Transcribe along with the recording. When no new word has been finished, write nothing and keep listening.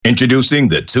Introducing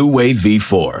the Two-Way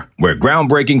V4, where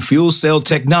groundbreaking fuel cell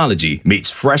technology meets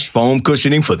fresh foam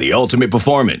cushioning for the ultimate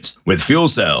performance. With fuel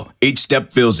cell, each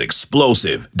step feels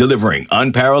explosive, delivering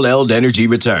unparalleled energy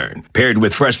return. Paired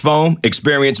with fresh foam,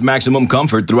 experience maximum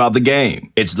comfort throughout the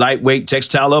game. Its lightweight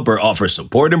textile upper offers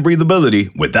support and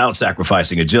breathability without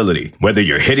sacrificing agility. Whether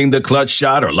you're hitting the clutch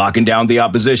shot or locking down the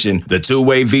opposition, the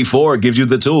Two-Way V4 gives you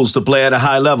the tools to play at a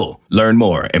high level. Learn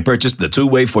more and purchase the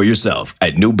Two-Way for yourself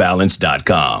at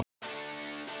newbalance.com.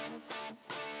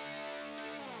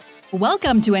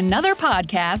 Welcome to another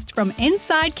podcast from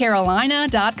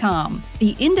InsideCarolina.com,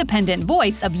 the independent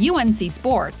voice of UNC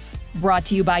Sports. Brought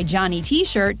to you by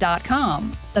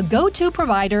JohnnyT-shirt.com, the go-to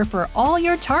provider for all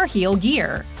your Tar Heel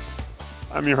gear.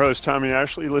 I'm your host, Tommy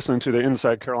Ashley, listening to the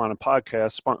Inside Carolina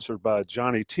podcast sponsored by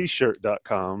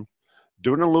JohnnyT-shirt.com.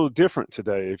 Doing a little different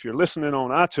today. If you're listening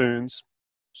on iTunes,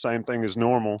 same thing as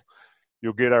normal.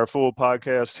 You'll get our full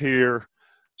podcast here.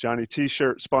 Johnny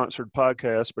T-shirt sponsored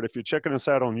podcast, but if you're checking us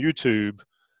out on YouTube,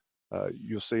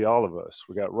 you'll see all of us.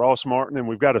 We got Ross Martin, and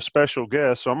we've got a special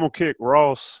guest. So I'm gonna kick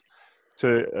Ross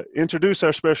to introduce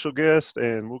our special guest,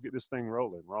 and we'll get this thing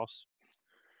rolling. Ross.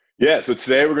 Yeah. So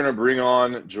today we're gonna bring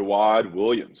on Jawad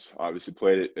Williams. Obviously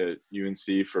played at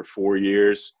UNC for 4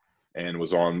 years and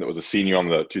was a senior on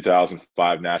the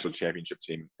 2005 national championship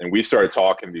team. And we started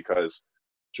talking because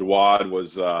Jawad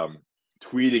was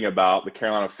tweeting about the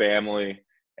Carolina family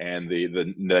and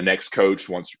the next coach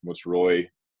once Roy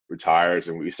retires,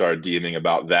 and we started DMing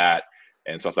about that.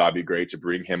 And so I thought it'd be great to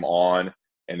bring him on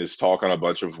and just talk on a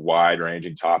bunch of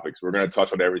wide-ranging topics. We're going to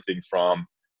touch on everything from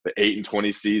the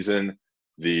 8-20 season,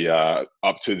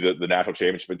 up to the national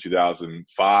championship in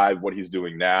 2005, what he's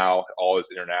doing now, all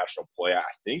his international play. I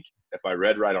think if I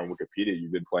read right on Wikipedia,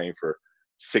 you've been playing for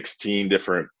 16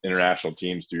 different international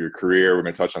teams through your career. We're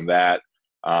going to touch on that.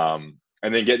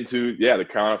 And then get into, the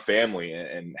Carolina family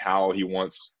and how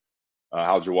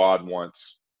how Jawad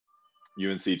wants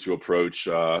UNC to approach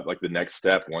like the next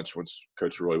step once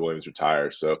Coach Roy Williams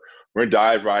retires. So we're gonna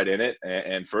dive right in it.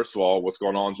 And first of all, what's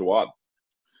going on, Jawad?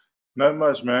 Not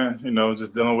much, man.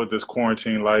 Just dealing with this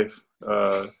quarantine life.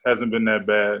 Hasn't been that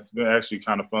bad. It's been actually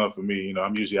kind of fun for me.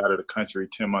 I'm usually out of the country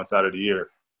 10 months out of the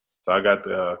year. So I got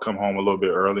to come home a little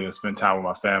bit early and spend time with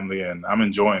my family, and I'm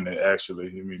enjoying it, actually.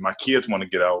 I mean, my kids want to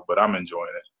get out, but I'm enjoying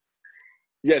it.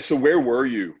 Yeah, so where were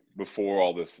you before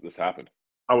all this happened?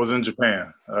 I was in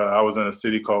Japan. I was in a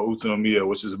city called Utsunomiya,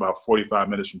 which is about 45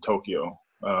 minutes from Tokyo.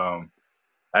 I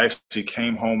actually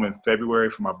came home in February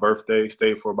for my birthday,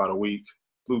 stayed for about a week,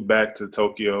 flew back to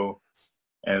Tokyo,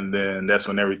 and then that's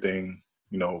when everything,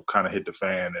 kind of hit the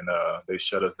fan, and they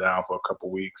shut us down for a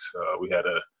couple weeks. We had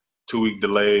a 2-week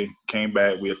delay, came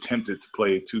back. We attempted to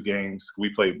play 2 games.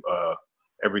 We play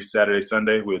every Saturday,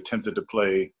 Sunday. We attempted to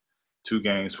play 2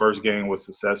 games. First game was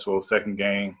successful. Second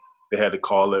game, they had to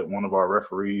call it. One of our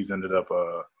referees ended up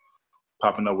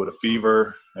popping up with a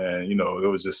fever, and, it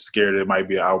was just scared it might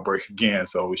be an outbreak again.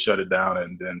 So we shut it down,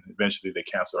 and then eventually they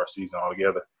canceled our season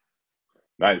altogether.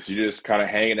 Nice. You're just kind of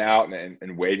hanging out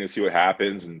and waiting to see what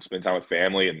happens and spend time with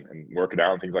family and working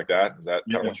out and things like that. Is that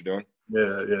kind of what you're doing?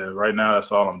 Yeah. Right now,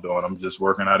 that's all I'm doing. I'm just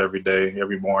working out every day,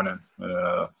 every morning,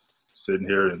 sitting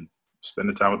here and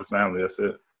spending time with the family. That's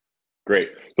it.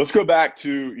 Great. Let's go back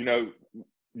to,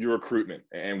 your recruitment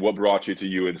and what brought you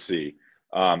to UNC.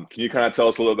 Can you kind of tell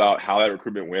us a little about how that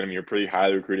recruitment went? I mean, you're a pretty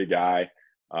highly recruited guy,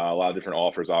 a lot of different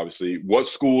offers, obviously. What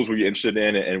schools were you interested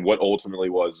in, and what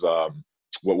ultimately was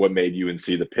what made UNC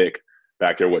the pick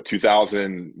back there? What,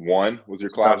 2001 was your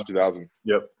class? 2000?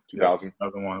 Yep. 2000?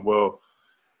 2001. Well,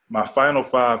 my final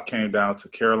 5 came down to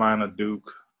Carolina,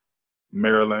 Duke,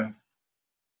 Maryland,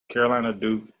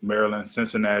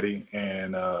 Cincinnati,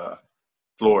 and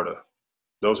Florida.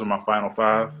 Those were my final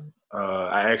 5.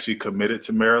 I actually committed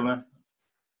to Maryland,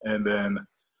 and then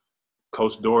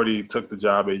Coach Doherty took the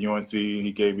job at UNC.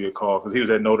 He gave me a call because he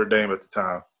was at Notre Dame at the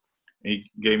time. He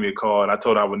gave me a call, and I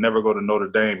told him I would never go to Notre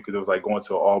Dame because it was like going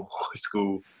to an all-boys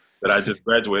school that I just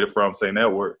graduated from, St.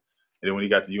 Edward. And then when he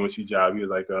got the UNC job, he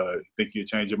was like, think you'd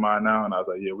change your mind now? And I was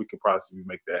like, yeah, we could possibly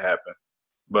make that happen.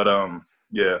 But,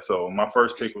 so my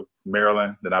first pick was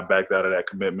Maryland. Then I backed out of that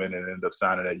commitment and ended up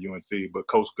signing at UNC. But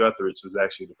Coach Guthridge was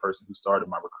actually the person who started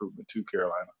my recruitment to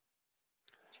Carolina.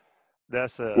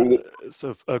 That's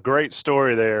a great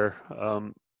story there.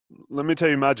 Let me tell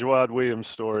you my Jawad Williams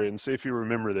story and see if you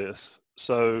remember this.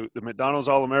 So the McDonald's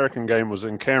All-American game was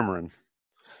in Cameron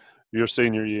your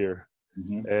senior year.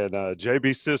 Mm-hmm. And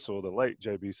J.B. Sissel, the late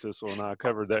J.B. Sissel, and I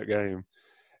covered that game.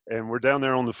 And we're down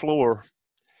there on the floor,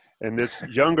 and this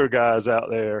younger guy's out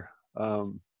there,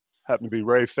 happened to be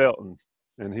Ray Felton,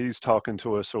 and he's talking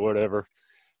to us or whatever.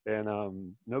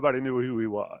 And nobody knew who he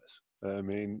was. I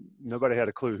mean, nobody had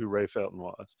a clue who Ray Felton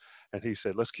was. And he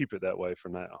said, let's keep it that way for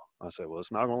now. I said, well,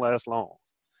 it's not going to last long.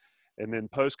 And then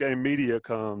post-game media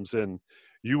comes and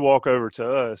you walk over to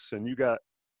us and you got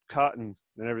cotton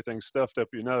and everything stuffed up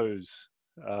your nose.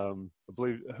 I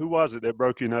believe, who was it that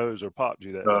broke your nose or popped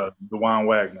you that day? DeJuan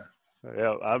Wagner.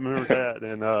 Yeah, I remember that.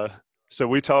 And so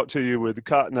we talked to you with the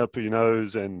cotton up your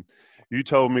nose, and you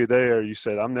told me there, you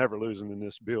said, I'm never losing in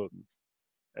this building.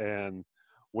 And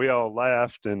we all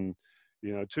laughed and,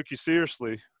 you know, took you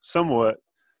seriously somewhat.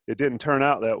 It didn't turn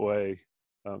out that way.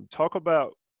 Talk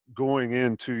about going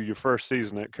into your first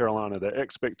season at Carolina, the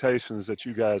expectations that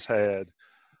you guys had,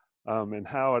 and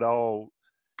how it all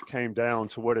came down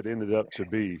to what it ended up to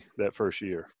be that first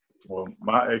year. Well,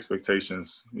 my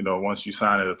expectations, you know, once you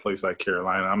sign at a place like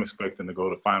Carolina, I'm expecting to go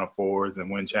to Final Fours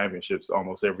and win championships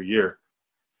almost every year.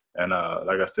 And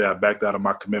like I said, I backed out of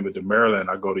my commitment to Maryland.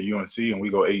 I go to UNC and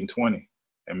we go 8-20,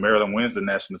 and Maryland wins the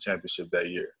national championship that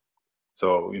year.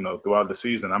 So, you know, throughout the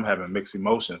season, I'm having mixed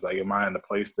emotions. Like, am I in the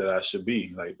place that I should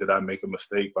be? Like, did I make a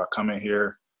mistake by coming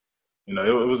here? You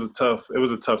know, it was a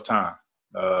tough time.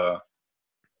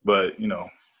 But, you know,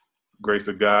 grace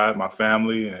of God, my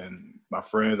family, and my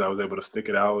friends, I was able to stick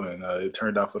it out, and it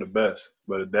turned out for the best.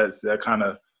 But that kind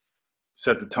of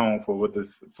set the tone for what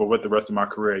the rest of my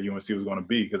career at UNC was going to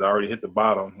be, because I already hit the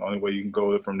bottom. The only way you can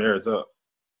go from there is up.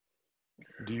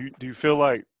 Do you feel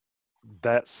like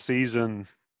that season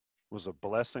was a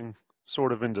blessing,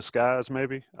 sort of in disguise,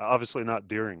 maybe? Obviously not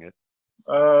during it.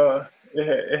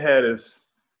 It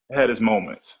had its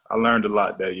moments. I learned a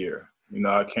lot that year. You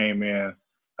know, I came in,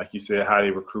 like you said,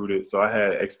 highly recruited, so I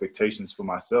had expectations for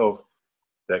myself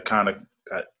that kind of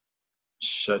got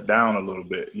shut down a little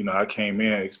bit. You know, I came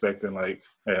in expecting, like,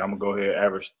 hey, I'm going to go ahead and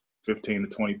average 15 to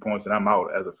 20 points, and I'm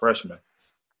out as a freshman.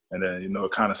 And then, you know,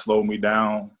 it kind of slowed me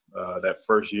down. That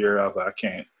first year, I was like, I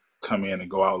can't come in and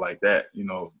go out like that, you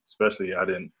know, especially I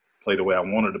didn't play the way I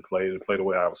wanted to play the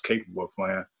way I was capable of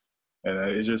playing. And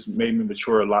it just made me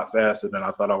mature a lot faster than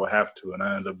I thought I would have to. And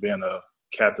I ended up being a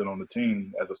captain on the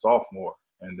team as a sophomore.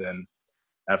 And then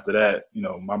after that, you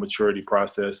know, my maturity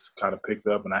process kind of picked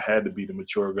up, and I had to be the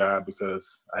mature guy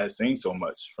because I had seen so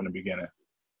much from the beginning.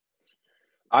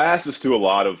 I asked this to a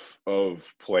lot of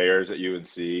players at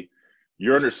UNC.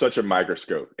 You're under such a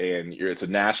microscope, and it's a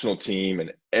national team,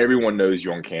 and everyone knows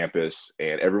you on campus,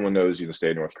 and everyone knows you in the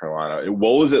state of North Carolina.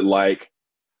 What was it like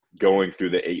going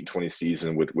through the 8-20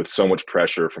 season with so much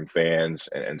pressure from fans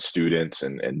and students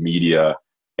and media?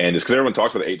 And just because everyone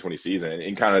talks about the 8-20 season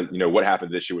and kind of, you know, what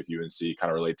happened this year with UNC kind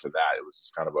of relates to that. It was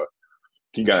just kind of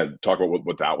can you kind of talk about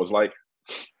what that was like?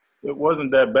 It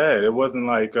wasn't that bad. It wasn't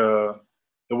like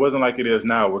it is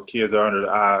now, where kids are under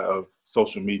the eye of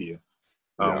social media.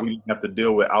 We didn't have to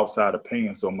deal with outside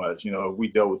opinion so much. You know, if we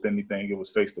dealt with anything, it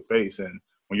was face to face. And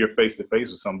when you're face to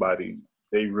face with somebody,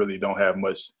 they really don't have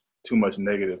too much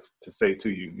negative to say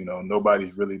to you. You know,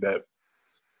 nobody's really that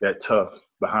tough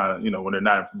behind, you know, when they're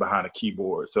not behind a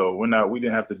keyboard. So we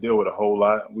didn't have to deal with a whole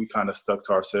lot. We kind of stuck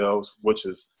to ourselves, which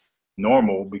is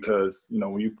normal because, you know,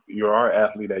 when you're our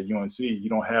athlete at UNC, you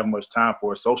don't have much time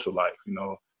for a social life. You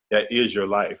know, that is your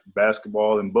life,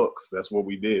 basketball and books. That's what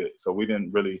we did. So we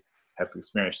didn't really have to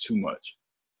experience too much.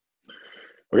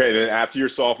 Okay, then after your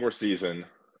sophomore season,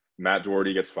 Matt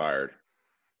Doherty gets fired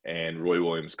and Roy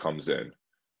Williams comes in.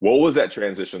 What was that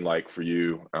transition like for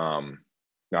you?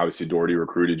 Obviously, Doherty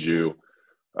recruited you.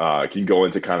 Can you go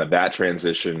into kind of that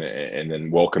transition and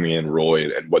then welcoming in Roy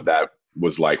and what that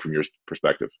was like from your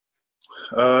perspective?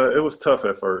 It was tough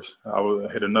at first. I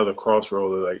would hit another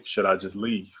crossroad of, like, should I just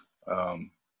leave?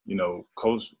 You know,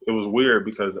 Coach, it was weird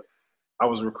because I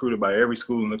was recruited by every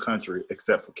school in the country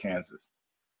except for Kansas.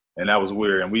 And that was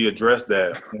weird. And we addressed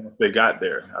that once they got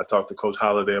there. I talked to Coach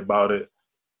Holliday about it.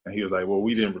 And he was like, well,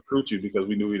 we didn't recruit you because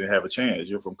we knew we didn't have a chance.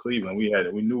 You're from Cleveland. We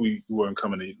knew we weren't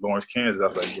coming to Lawrence, Kansas. I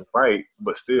was like, you're right.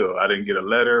 But still, I didn't get a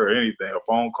letter or anything, a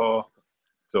phone call.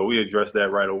 So we addressed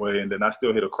that right away. And then I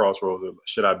still hit a crossroads of,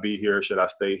 should I be here? Should I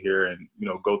stay here and, you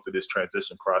know, go through this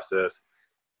transition process?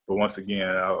 But once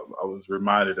again, I was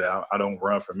reminded that I don't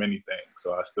run from anything.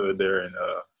 So I stood there and,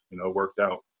 you know, worked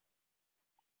out.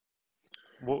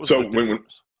 What was the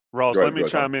difference? Ross, let me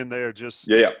chime in there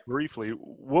just briefly.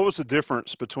 What was the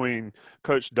difference between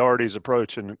Coach Doherty's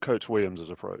approach and Coach Williams'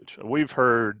 approach? We've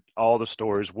heard all the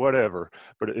stories, whatever,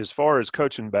 but as far as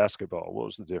coaching basketball, what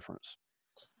was the difference?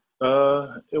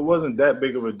 It wasn't that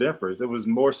big of a difference. It was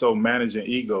more so managing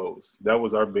egos. That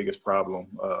was our biggest problem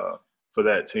for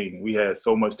that team. We had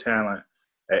so much talent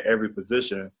at every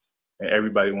position, and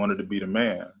everybody wanted to be the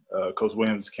man. Coach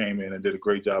Williams came in and did a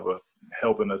great job of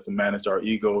helping us to manage our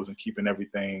egos and keeping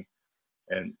everything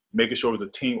and making sure it was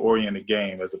a team-oriented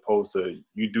game as opposed to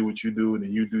you do what you do and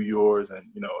then you do yours. And,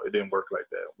 it didn't work like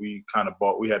that. We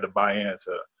had to buy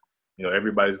into,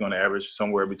 everybody's going to average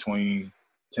somewhere between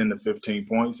 10 to 15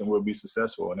 points and we'll be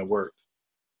successful, and it worked.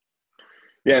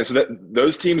 Yeah, and so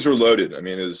those teams were loaded. I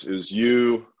mean, it was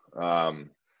you,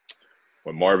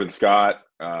 Marvin Scott,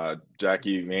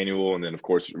 Jackie Emanuel, and then, of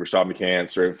course, Rashad McCants,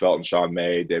 Sterling Felton, Sean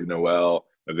May, David Noel,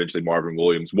 eventually Marvin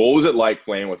Williams. What was it like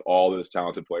playing with all those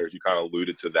talented players? You kind of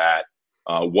alluded to that.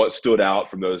 What stood out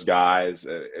from those guys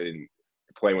and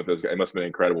playing with those guys? It must have been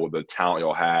incredible, the talent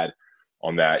y'all had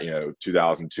on that,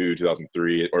 2002,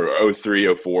 2003, or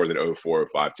 03, 04, then 04,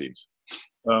 05 teams.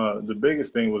 The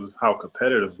biggest thing was how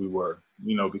competitive we were.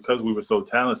 Because we were so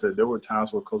talented, there were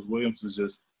times where Coach Williams was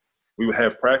just – we would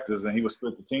have practice and he would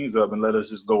split the teams up and let us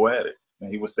just go at it. And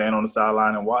he would stand on the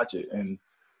sideline and watch it. And,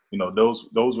 those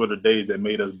were the days that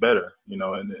made us better.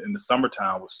 And the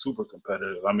summertime was super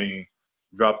competitive. I mean,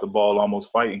 drop the ball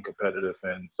almost fighting competitive.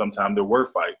 And sometimes there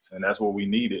were fights. And that's what we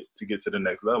needed to get to the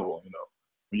next level.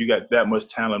 When you got that much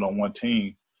talent on one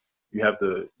team, you have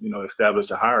to,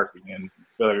 establish a hierarchy and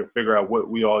figure out what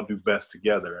we all do best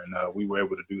together. And we were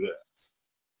able to do that.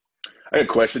 I had a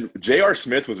question. J.R.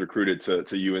 Smith was recruited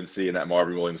to UNC in that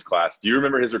Marvin Williams class. Do you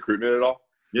remember his recruitment at all?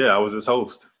 Yeah, I was his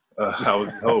host.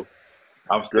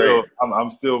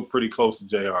 I'm still pretty close to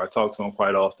JR. I talk to him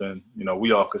quite often.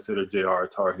 We all consider JR a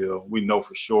Tar Heel. We know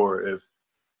for sure if,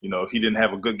 he didn't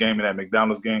have a good game in that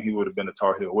McDonald's game, he would have been a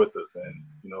Tar Heel with us. And,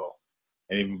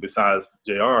 and even besides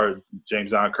JR,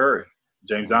 James John Curry.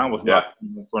 James John was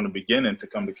from the beginning to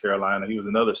come to Carolina. He was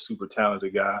another super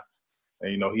talented guy.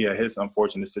 And, he had his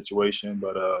unfortunate situation.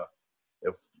 But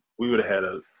if we would have had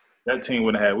that team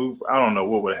wouldn't have I don't know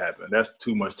what would have happened. That's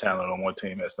too much talent on one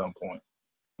team at some point.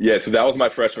 Yeah, so that was my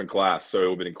freshman class. So it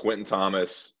would have been Quentin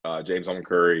Thomas, James Allen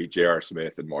Curry, J.R.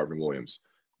 Smith, and Marvin Williams.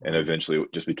 And eventually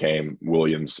it just became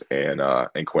Williams and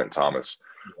Quentin Thomas.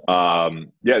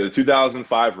 The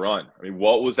 2005 run. I mean,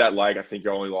 what was that like? I think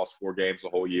you only lost 4 games the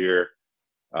whole year.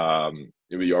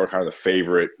 You are kind of the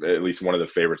favorite, at least one of the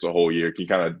favorites the whole year. Can you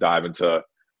kind of dive into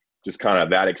just kind of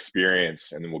that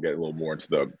experience, and then we'll get a little more into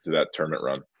that tournament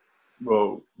run?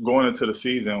 Well, going into the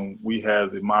season, we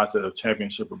had the mindset of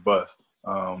championship or bust.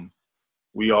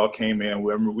 We all came in.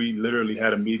 We literally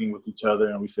had a meeting with each other,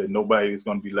 and we said nobody is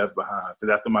going to be left behind.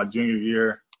 Because after my junior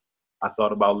year, I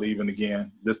thought about leaving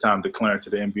again, this time declaring to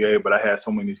the NBA, but I had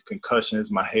so many concussions.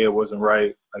 My head wasn't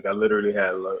right. Like, I literally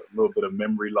had a little bit of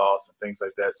memory loss and things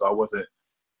like that, so I wasn't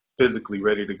physically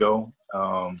ready to go.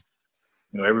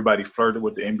 Everybody flirted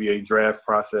with the NBA draft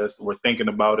process. We're thinking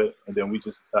about it, and then we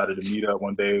just decided to meet up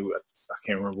one day. I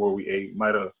can't remember where we ate.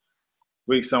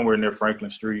 We ate somewhere near Franklin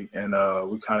Street, and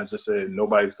we kind of just said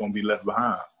nobody's going to be left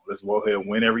behind. Let's go ahead and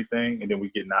win everything, and then we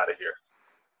getting out of here.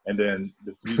 And then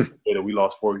we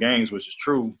lost 4 games, which is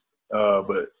true.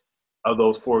 But of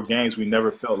those 4 games, we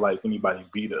never felt like anybody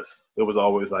beat us. It was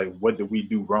always like, what did we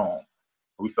do wrong?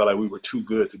 We felt like we were too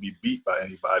good to be beat by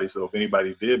anybody. So if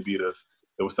anybody did beat us,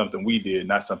 it was something we did,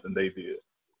 not something they did.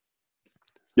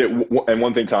 Yeah, and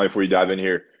one thing, Tommy, before you dive in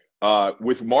here,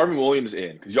 with Marvin Williams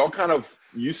in, because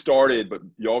you started, but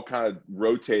y'all kind of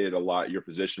rotated a lot your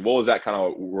position. What was that kind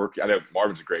of work? I know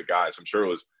Marvin's a great guy, so I'm sure it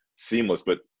was seamless,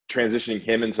 but transitioning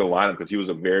him into the lineup, because he was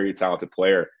a very talented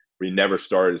player, but he never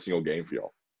started a single game for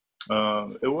y'all.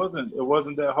 It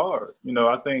wasn't that hard.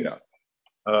 I think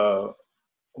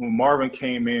when Marvin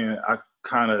came in,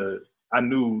 I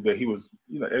knew that he was,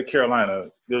 at Carolina,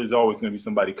 there's always going to be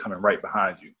somebody coming right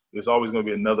behind you. There's always going to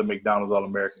be another McDonald's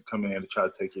All-American coming in to try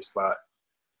to take your spot.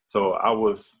 So I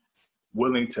was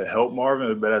willing to help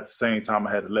Marvin, but at the same time,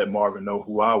 I had to let Marvin know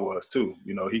who I was too.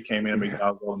 He came in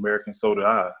McDonald's All-American, so did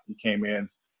I. He came in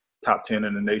top 10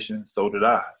 in the nation, so did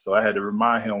I. So I had to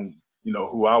remind him,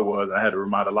 who I was. I had to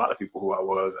remind a lot of people who I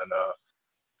was. And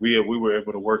we were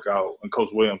able to work out, and Coach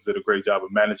Williams did a great job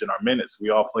of managing our minutes. We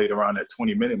all played around that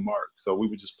 20-minute mark. So we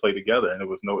would just play together, and there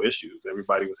was no issues.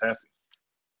 Everybody was happy.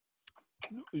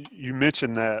 You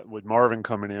mentioned that with Marvin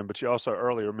coming in, but you also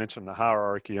earlier mentioned the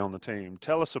hierarchy on the team.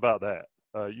 Tell us about that.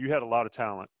 You had a lot of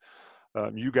talent.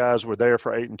 You guys were there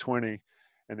for 8 and 20,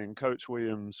 and then Coach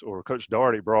Williams or Coach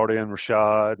Daugherty brought in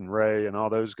Rashad and Ray and all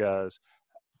those guys.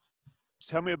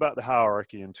 Tell me about the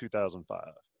hierarchy in 2005,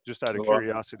 just out of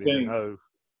curiosity to know.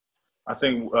 I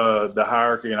think the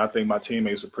hierarchy, and I think my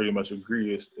teammates would pretty much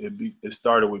agree, it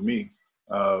started with me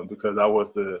because I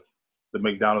was the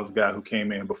McDonald's guy who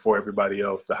came in before everybody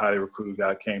else. The highly recruited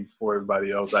guy came before everybody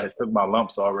else. I had took my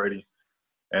lumps already,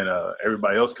 and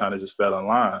everybody else kind of just fell in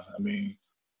line. I mean,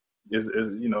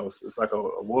 it's like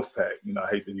a wolf pack. I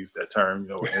hate to use that term.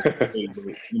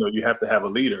 But, you have to have a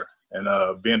leader,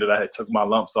 And being that I had took my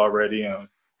lumps already and,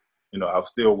 I was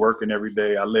still working every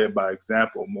day, I led by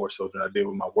example more so than I did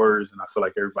with my words. And I feel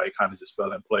like everybody kind of just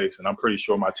fell in place. And I'm pretty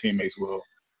sure my teammates will,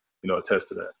 attest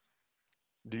to that.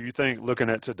 Do you think, looking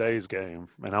at today's game,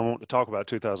 and I want to talk about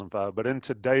 2005, but in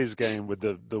today's game with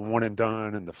the one and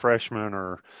done and the freshmen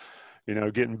are,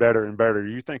 getting better and better,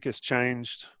 do you think it's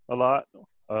changed a lot?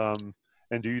 And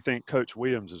do you think Coach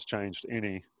Williams has changed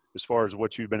any as far as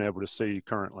what you've been able to see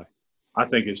currently? I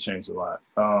think it's changed a lot.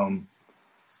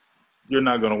 You're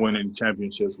not going to win any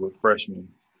championships with freshmen,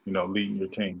 leading your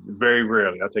team. Very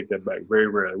rarely. I take that back. Very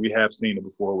rarely. We have seen it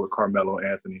before with Carmelo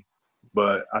Anthony.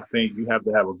 But I think you have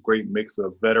to have a great mix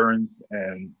of veterans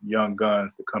and young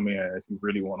guns to come in if you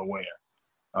really want to win.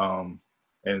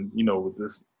 And, with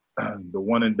this, the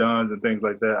one and dones and things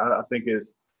like that, I think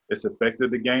it's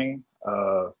affected the game.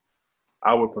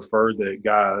 I would prefer that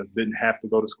guys didn't have to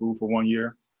go to school for 1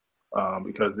 year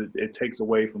because it takes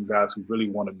away from guys who really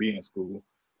want to be in school.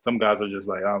 Some guys are just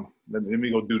like, let me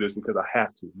go do this because I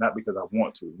have to, not because I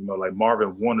want to. Like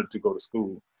Marvin wanted to go to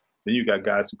school. Then you got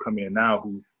guys who come in now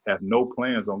who have no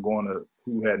plans on going to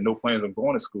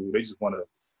school. They just want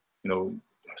to,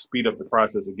 speed up the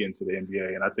process of getting to the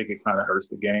NBA. And I think it kind of hurts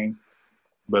the game.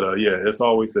 But it's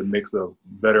always a mix of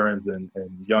veterans and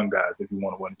young guys if you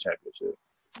want to win a championship.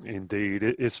 Indeed.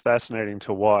 It's fascinating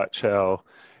to watch how,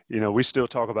 we still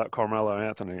talk about Carmelo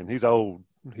Anthony, and he's old.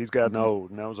 He's gotten old,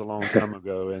 and that was a long time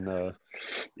ago. And,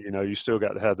 you still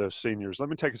got to have those seniors. Let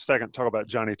me take a second to talk about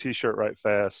Johnny T-Shirt right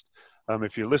fast.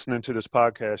 If you're listening to this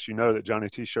podcast, you know that Johnny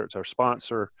T-Shirt's our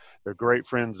sponsor. They're great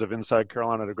friends of Inside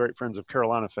Carolina. They're great friends of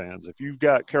Carolina fans. If you've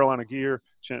got Carolina gear,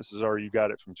 chances are you got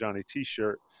it from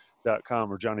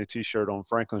JohnnyT-Shirt.com or Johnny T-Shirt on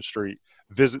Franklin Street.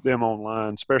 Visit them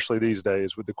online, especially these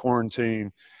days with the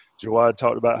quarantine. Jawad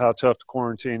talked about how tough the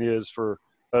quarantine is for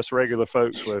us regular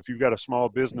folks. Well, if you've got a small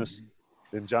business,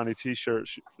 then Johnny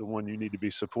T-Shirt's the one you need to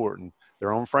be supporting.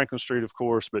 They're on Franklin Street, of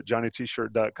course, but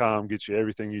JohnnyT-Shirt.com gets you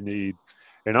everything you need.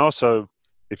 And also,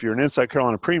 if you're an Inside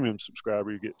Carolina Premium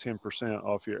subscriber, you get 10%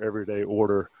 off your everyday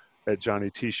order at Johnny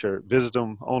T-Shirt. Visit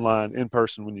them online, in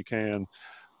person when you can.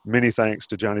 Many thanks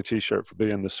to Johnny T-Shirt for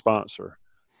being the sponsor.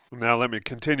 Now let me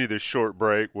continue this short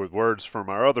break with words from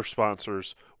our other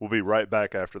sponsors. We'll be right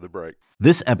back after the break.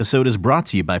 This episode is brought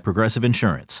to you by Progressive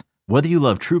Insurance. Whether you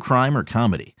love true crime or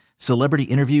comedy, celebrity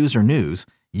interviews or news,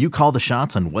 you call the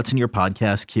shots on what's in your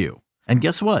podcast queue. And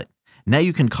guess what? Now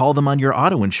you can call them on your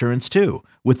auto insurance too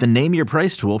with the Name Your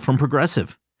Price tool from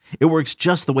Progressive. It works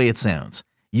just the way it sounds.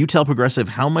 You tell Progressive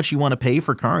how much you want to pay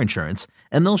for car insurance,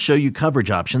 and they'll show you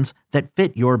coverage options that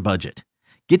fit your budget.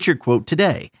 Get your quote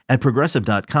today at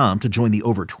Progressive.com to join the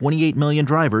over 28 million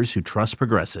drivers who trust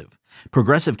Progressive.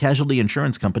 Progressive Casualty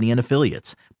Insurance Company and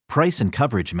Affiliates. Price and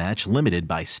coverage match limited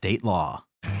by state law.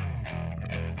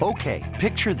 Okay,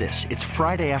 picture this. It's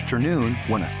Friday afternoon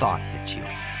when a thought hits you.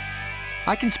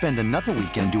 I can spend another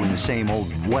weekend doing the same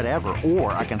old whatever,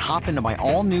 or I can hop into my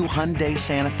all-new Hyundai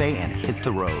Santa Fe and hit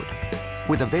the road.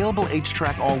 With available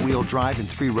H-Track all-wheel drive and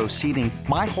 3-row seating,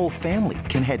 my whole family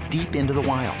can head deep into the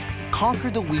wild.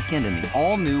 Conquer the weekend in the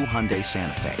all-new Hyundai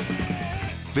Santa Fe.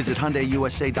 Visit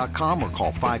HyundaiUSA.com or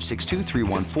call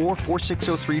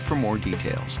 562-314-4603 for more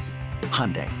details.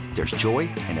 Hyundai, there's joy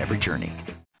in every journey.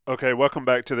 Okay, welcome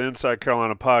back to the Inside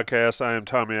Carolina podcast. I am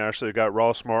Tommy Ashley. I got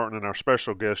Ross Martin and our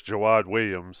special guest, Jawad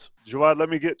Williams. Jawad, let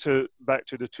me get back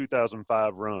to the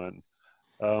 2005 run.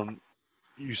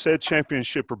 You said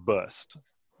championship or bust.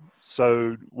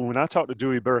 So when I talk to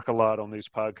Dewey Burke a lot on these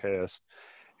podcasts,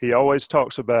 he always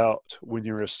talks about when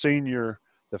you're a senior,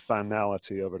 the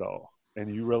finality of it all.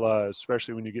 And you realize,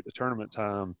 especially when you get to tournament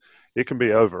time, it can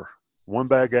be over. One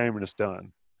bad game and it's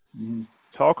done. Mm-hmm.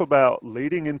 Talk about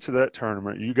leading into that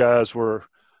tournament. You guys were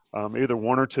either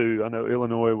one or two. I know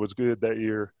Illinois was good that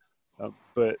year.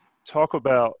 But talk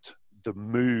about the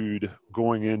mood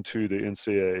going into the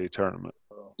NCAA tournament.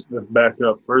 Let's back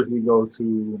up. First, we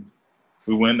win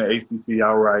the ACC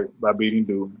outright by beating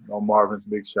Duke on Marvin's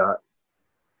big shot.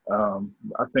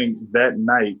 I think that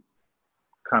night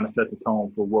kind of set the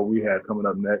tone for what we had coming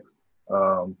up next.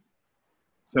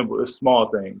 Small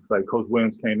things. Like Coach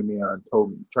Williams came to me and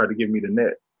tried to give me the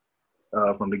net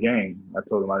from the game. I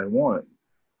told him I didn't want it.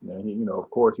 And he, of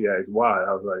course he asked why.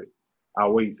 I was like,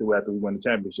 I'll wait till after we win the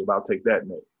championship. I'll take that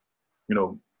net.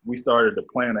 We started to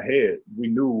plan ahead. We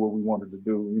knew what we wanted to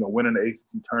do. Winning the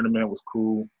ACC tournament was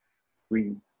cool.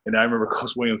 And I remember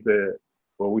Coach Williams said,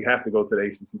 well, we have to go to the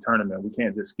ACC tournament. We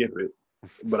can't just skip it.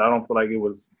 But I don't feel like it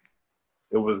was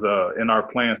in our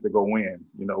plans to go win.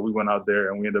 We went out there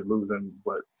and we ended up losing,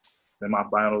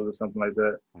 semifinals or something like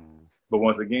that. Mm-hmm. But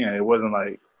once again, it wasn't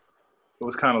like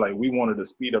was kind of like we wanted to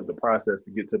speed up the process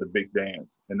to get to the big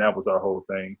dance, and that was our whole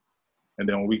thing. And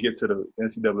then when we get to the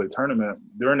NCAA tournament,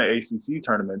 during the ACC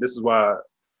tournament, this is why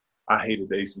I hated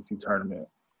the ACC tournament.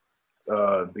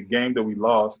 The game that we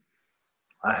lost,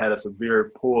 I had a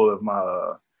severe pull of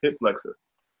my hip flexor.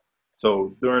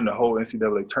 So during the whole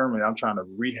NCAA tournament, I'm trying to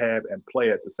rehab and play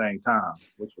at the same time,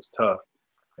 which was tough.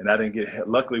 And I didn't get –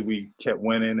 luckily, we kept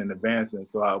winning and advancing.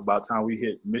 So by the time we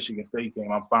hit Michigan State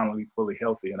game, I'm finally fully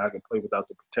healthy, and I can play without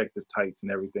the protective tights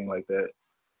and everything like that.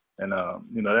 And,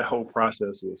 that whole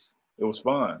process was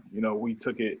fun. We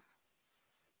took it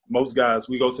 – most guys,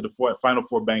 we go to the Final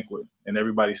Four banquet, and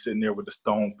everybody's sitting there with a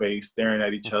stone face, staring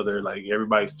at each other like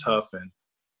everybody's tough. And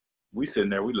we sitting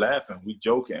there, we laughing, we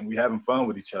joking, we having fun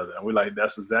with each other. And we're like,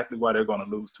 that's exactly why they're going to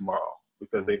lose tomorrow,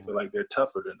 because they feel like they're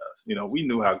tougher than us. We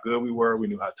knew how good we were, we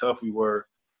knew how tough we were,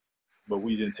 but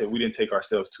we didn't take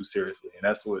ourselves too seriously. And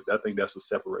I think that's what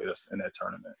separated us in that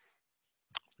tournament.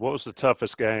 What was the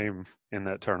toughest game in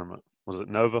that tournament? Was it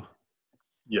Nova?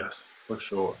 Yes, for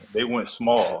sure. They went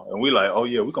small, and we like, oh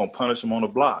yeah, we're gonna punish them on the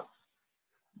block.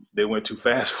 They went too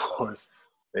fast for us.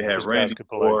 They had Randy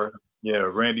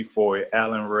Foy,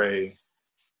 Allen Ray,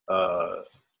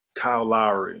 Kyle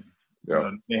Lowry.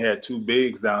 Yeah. They had two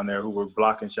bigs down there who were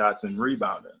blocking shots and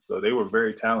rebounding. So they were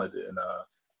very talented,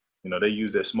 and they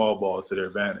used their small ball to their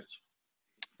advantage.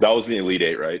 That was the Elite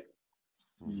Eight, right?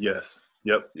 Yes.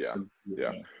 Yep. Yeah.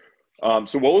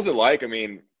 So what was it like? I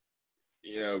mean,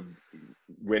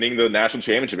 winning the national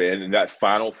championship and that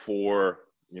Final Four,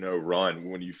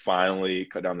 run when you finally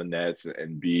cut down the nets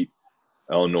and beat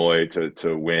Illinois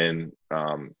to win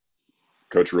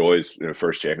Coach Roy's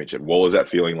first championship. What was that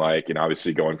feeling like? And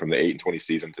obviously going from the 8-20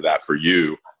 season to that for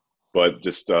you, but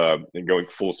just and going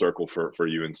full circle for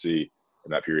UNC in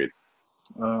that period.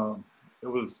 It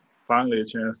was finally a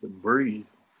chance to breathe.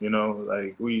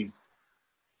 Like we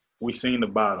seen the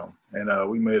bottom, and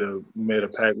we made a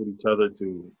pact with each other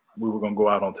we were gonna go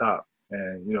out on top.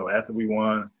 And after we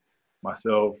won,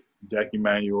 myself, Jackie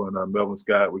Manuel, and Melvin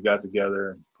Scott, we got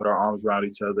together and put our arms around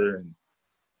each other,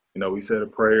 and we said a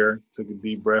prayer, took a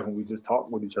deep breath, and we just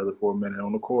talked with each other for a minute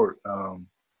on the court.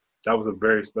 That was a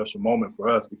very special moment for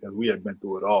us because we had been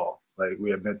through it all.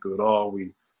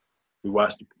 We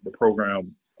watched the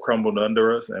program crumbled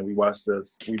under us, and we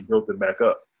built it back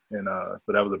up. And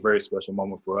so that was a very special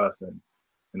moment for us. And,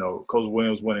 Coach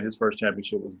Williams winning his first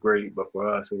championship was great, but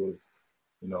for us it was,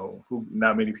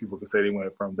 not many people could say they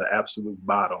went from the absolute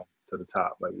bottom to the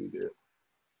top like we did.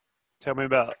 Tell me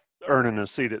about earning a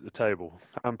seat at the table.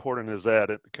 How important is that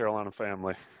at the Carolina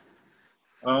family?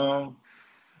 It's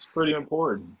pretty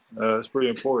important.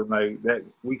 Like that,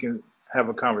 we can have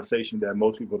a conversation that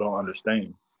most people don't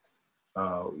understand.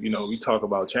 We talk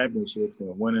about championships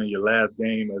and winning your last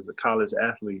game as a college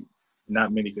athlete.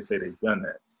 Not many can say they've done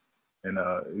that, and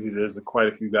there's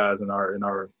quite a few guys in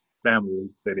our family who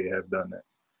say they have done that.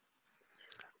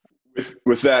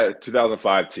 With that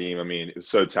 2005 team, I mean, it was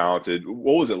so talented.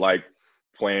 What was it like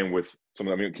playing with some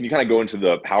of them? I mean, can you kind of go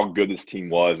into how good this team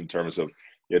was in terms of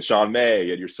you had Sean May,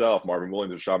 you had yourself, Marvin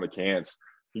Williams, and Sean McCants.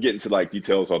 You get into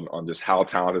details on just how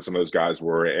talented some of those guys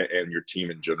were and your team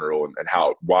in general and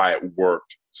why it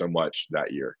worked so much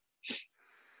that year.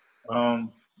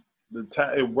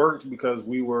 It worked because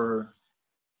we were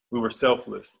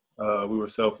selfless.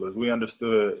 We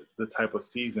understood the type of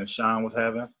season Sean was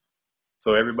having.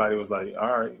 So everybody was like,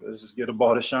 all right, let's just get the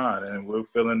ball to Sean and we'll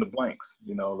fill in the blanks.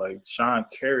 Sean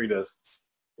carried us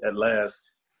at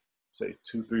last, say,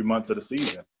 2-3 months of the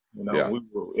season.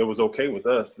 It was okay with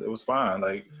us. It was fine.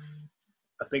 I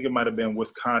think it might have been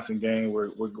Wisconsin game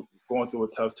where we're going through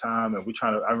a tough time, and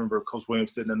I remember Coach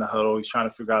Williams sitting in the huddle. He's trying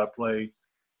to figure out a play,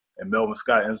 and Melvin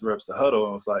Scott interrupts the huddle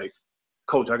and was like,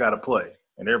 "Coach, I got to play."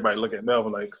 And everybody look at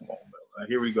Melvin like, "Come on, Melvin,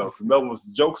 here we go." Melvin was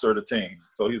the jokester of the team,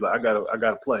 so he's like, "I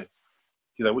got to play."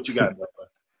 He's like, "What you got, Melvin?"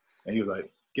 And he was like,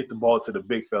 "Get the ball to the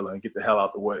big fella and get the hell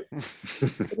out the way." And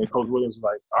then Coach Williams was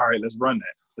like, "All right, let's run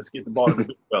that. Let's get the ball to the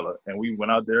big fella." And we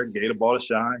went out there, gave the ball to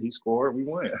Sean. He scored. We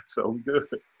won. So we good.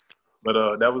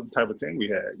 But that was the type of team we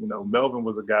had. Melvin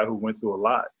was a guy who went through a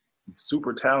lot.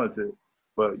 Super talented,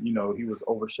 but, he was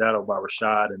overshadowed by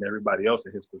Rashad and everybody else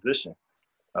in his position.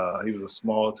 He was a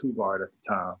small two guard at the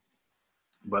time.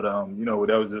 But,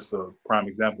 that was just a prime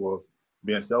example of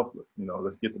being selfless.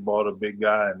 Let's get the ball to the big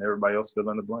guy and everybody else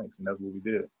fill in the blanks. And that's what we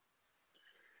did.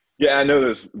 Yeah, I know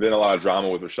there's been a lot of drama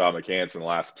with Rashad McCants in the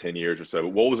last 10 years or so.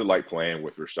 But what was it like playing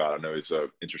with Rashad? I know he's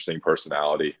an interesting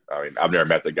personality. I mean, I've never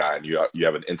met the guy, and you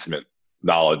have an intimate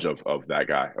knowledge of that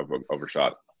guy, of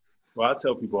Rashad. Well, I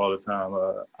tell people all the time,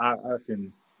 I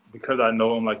can, because I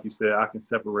know him, like you said, I can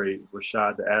separate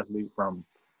Rashad the athlete from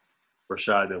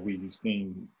Rashad that we've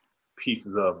seen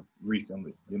pieces of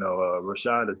recently.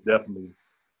 Rashad is definitely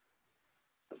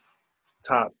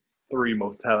top 3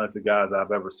 most talented guys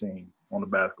I've ever seen on the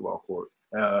basketball court.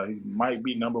 He might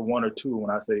be number 1 or 2 when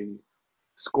I say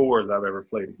scorers I've ever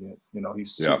played against.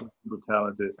 He's super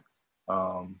talented.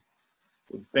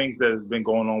 Things that has been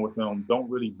going on with him don't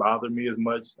really bother me as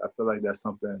much. I feel like that's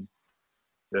something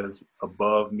that's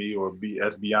above me or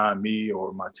that's beyond me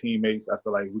or my teammates. I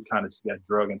feel like we kind of just got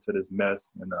drug into this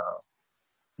mess. And,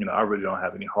 I really don't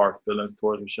have any hard feelings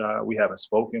towards Rashad. We haven't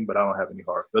spoken, but I don't have any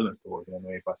hard feelings towards him. I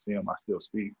mean, if I see him, I still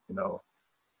speak, And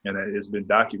it's been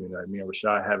documented. Like, me and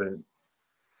Rashad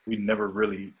we never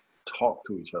really talked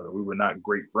to each other. We were not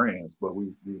great friends, but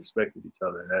we respected each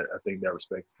other. And I think that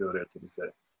respect is still there to this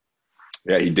day.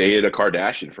 Yeah, he dated a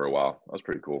Kardashian for a while. That was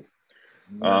pretty cool.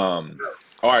 All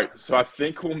right, so I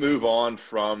think we'll move on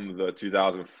from the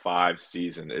 2005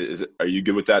 season. Are you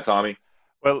good with that, Tommy?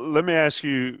 Well, let me ask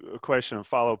you a question and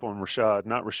follow up on Rashad,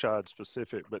 not Rashad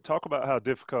specific, but talk about how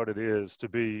difficult it is to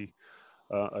be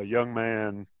a young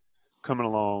man coming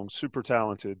along, super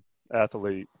talented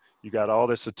athlete. You got all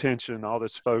this attention, all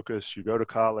this focus. You go to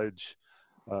college,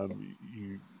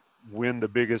 you win the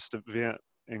biggest event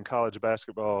in college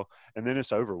basketball, and then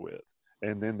it's over with.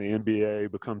 And then the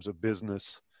NBA becomes a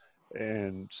business,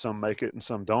 and some make it and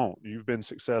some don't. You've been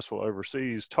successful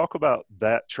overseas. Talk about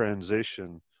that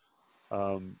transition,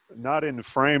 not in the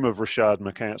frame of Rashad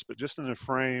McCants, but just in the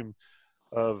frame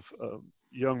of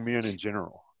young men in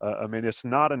general. I mean, it's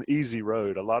not an easy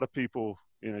road. A lot of people,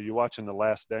 you're watching The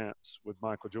Last Dance with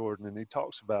Michael Jordan, and he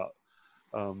talks about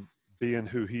being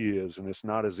who he is, and it's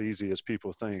not as easy as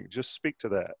people think. Just speak to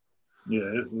that. Yeah,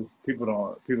 it's people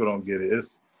don't get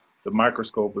it. The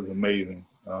microscope is amazing.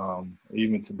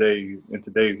 Even in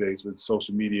today's age with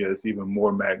social media, it's even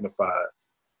more magnified.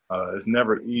 It's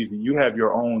never easy. You have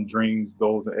your own dreams,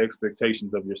 goals, and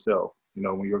expectations of yourself.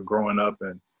 When you're growing up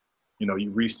and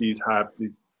you reach these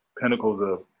pinnacles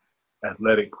of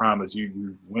athletic promise.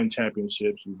 You win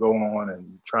championships. You go on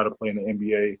and try to play in the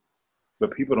NBA.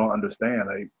 But people don't understand.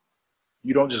 Like,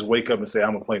 you don't just wake up and say,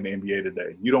 I'm going to play in the NBA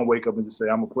today. You don't wake up and just say,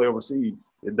 I'm going to play overseas.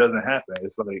 It doesn't happen.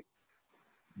 It's like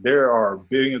there are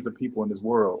billions of people in this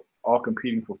world all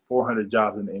competing for 400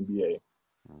 jobs in the NBA.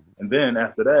 And then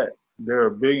after that, there are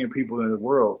a billion people in the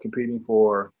world competing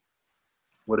for,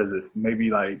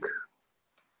 maybe like,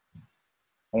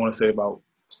 I want to say about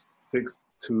 600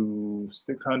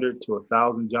 to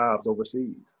 1,000 jobs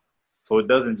overseas. So it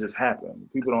doesn't just happen.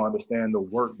 People don't understand the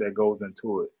work that goes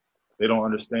into it. They don't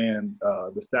understand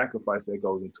the sacrifice that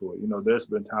goes into it. There's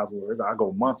been times where I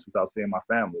go months without seeing my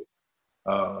family.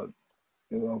 But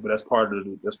that's part of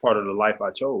the life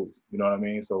I chose. You know what I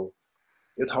mean? So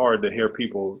it's hard to hear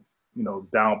people,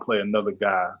 downplay another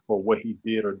guy for what he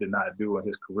did or did not do in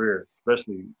his career,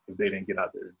 especially if they didn't get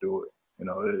out there to do it.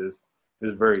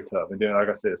 It's very tough. And then, like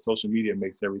I said, social media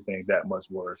makes everything that much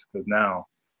worse because now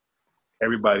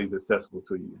everybody's accessible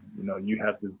to you. You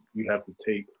have to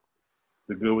take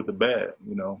the good with the bad.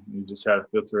 You just try to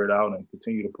filter it out and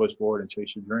continue to push forward and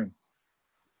chase your dreams.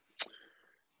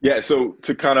 Yeah. So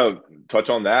to kind of touch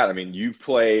on that, I mean, you've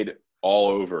played all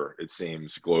over, it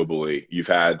seems, globally. You've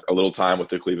had a little time with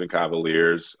the Cleveland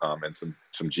Cavaliers and some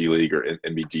G League or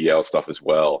NBDL stuff as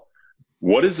well.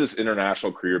 What has this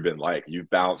international career been like? You've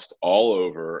bounced all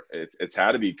over. It's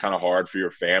had to be kind of hard for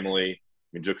your family.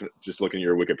 I mean, just looking at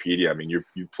your Wikipedia, I mean,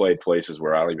 you've played places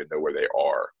where I don't even know where they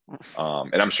are.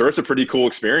 And I'm sure it's a pretty cool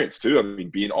experience too. I mean,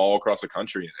 being all across the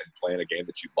country and playing a game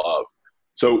that you love.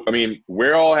 So, I mean,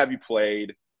 where all have you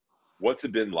played? What's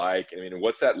it been like? I mean,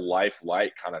 what's that life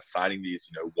like kind of signing these,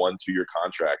 1-2 year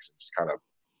contracts and just kind of,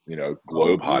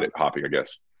 globe hopping, I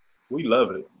guess? We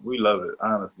love it. We love it,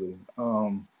 honestly.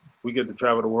 We get to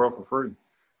travel the world for free.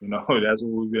 That's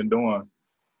what we've been doing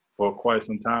for quite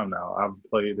some time now. I've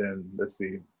played in,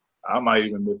 I might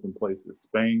even miss some places.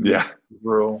 Spain,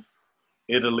 Israel,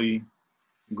 Italy,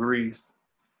 Greece,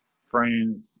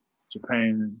 France,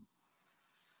 Japan.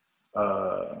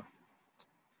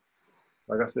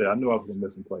 Like I said, I knew I was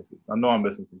missing places. I know I'm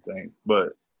missing some things,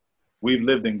 but we've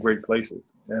lived in great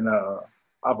places. And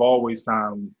I've always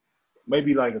signed,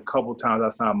 maybe like a couple times I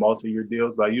signed multi-year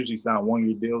deals, but I usually sign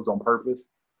 1-year deals on purpose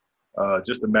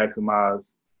just to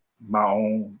maximize my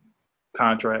own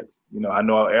contracts. I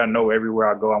know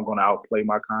everywhere I go, I'm going to outplay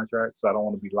my contract. So I don't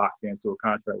want to be locked into a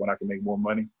contract when I can make more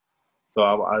money. So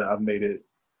I've made it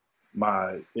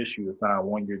my issue to sign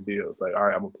 1-year deals. Like, all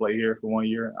right, I'm going to play here for 1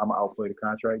 year. I'm going to outplay the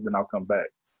contract, then I'll come back.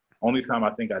 Only time I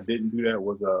think I didn't do that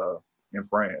was in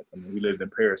France. I mean, we lived in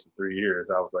Paris for 3 years.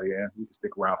 I was like, yeah, we can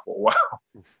stick around for a while.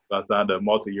 So I signed a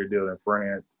multi-year deal in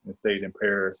France and stayed in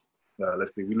Paris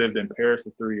let's see, we lived in Paris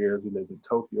for 3 years. We lived in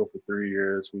Tokyo for 3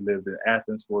 years. We lived in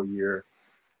Athens for a year.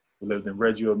 We lived in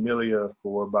Reggio Emilia,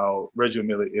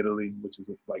 Italy, which is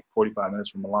like 45 minutes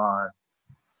from Milan.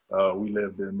 We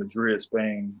lived in Madrid,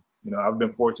 Spain. I've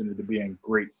been fortunate to be in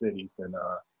great cities, and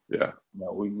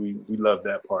we love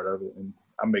that part of it, and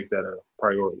I make that a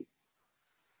priority.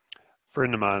 A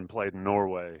friend of mine played in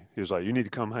Norway. He was like, "You need to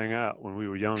come hang out," when we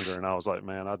were younger, and I was like,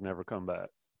 "Man, I'd never come back."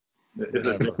 It's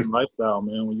a different lifestyle,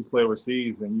 man. When you play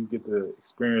overseas and you get to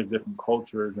experience different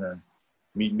cultures and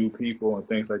meet new people and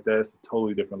things like that, it's a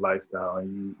totally different lifestyle,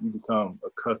 and you become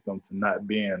accustomed to not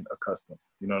being accustomed.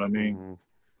 You know what I mean? Mm-hmm.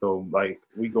 So like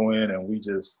we go in and we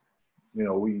just,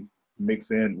 we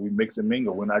mix and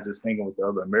mingle. We're not just hanging with the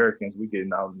other Americans. We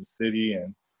getting out in the city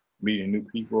and meeting new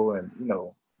people, and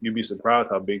you'd be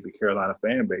surprised how big the Carolina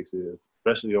fan base is,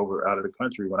 especially out of the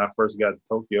country. When I first got to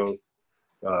Tokyo,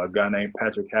 a guy named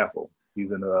Patrick Haffel,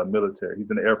 he's in the military,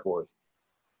 he's in the Air Force.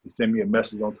 He sent me a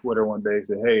message on Twitter one day,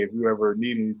 said, "Hey, if you ever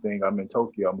need anything, I'm in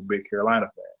Tokyo. I'm a big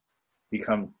Carolina fan." He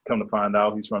come to find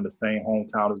out he's from the same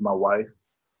hometown as my wife.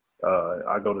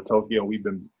 I go to Tokyo, and we've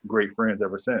been great friends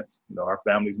ever since. Our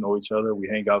families know each other. We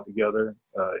hang out together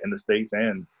in the States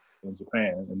and in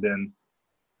Japan. And then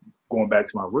going back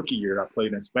to my rookie year, I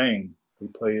played in Spain. We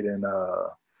played in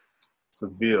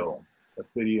Seville, a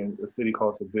city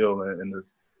called Seville in the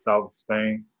south of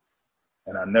Spain.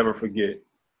 And I never forget,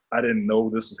 I didn't know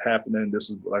this was happening.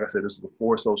 This was, like I said, this is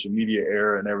before social media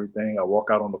era and everything. I walk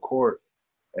out on the court,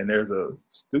 and there's a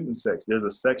student section. There's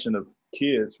a section of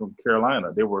kids from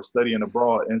Carolina. They were studying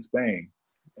abroad in Spain,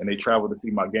 and they traveled to see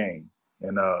my game.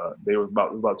 And they were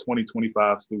about 20,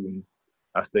 25 students.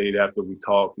 I stayed after we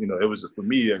talked. It was for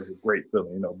me, it was a great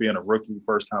feeling. Being a rookie,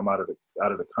 first time out of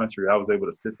the country, I was able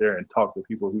to sit there and talk to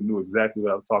people who knew exactly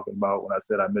what I was talking about when I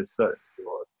said I missed Sutton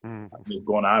or I was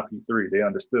going to IP3. They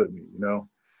understood me.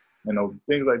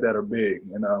 Things like that are big.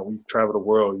 And we travel the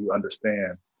world, you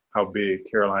understand how big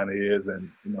Carolina is, and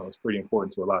it's pretty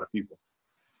important to a lot of people.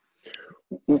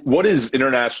 What is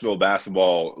international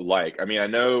basketball like? I mean, I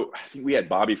think we had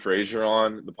Bobby Frazier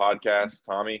on the podcast,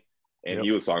 Tommy, and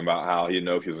He was talking about how he didn't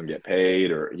know if he was going to get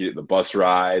paid or the bus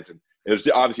rides. And there's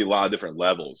obviously a lot of different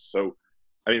levels. So,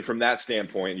 I mean, from that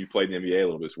standpoint, you played in the NBA a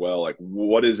little bit as well. Like,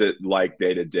 what is it like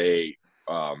day to day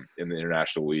in the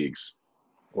international leagues?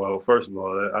 Well, first of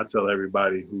all, I tell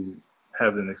everybody who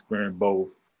haven't experienced both,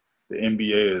 the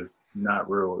NBA is not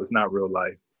real. It's not real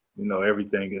life.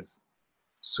 Everything is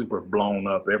super blown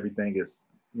up. Everything is,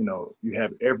 you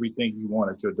have everything you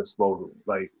want at your disposal,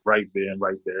 like right there and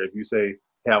right there. If you say,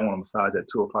 "Hey, I want a massage at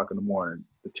 2:00 in the morning,"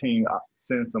 the team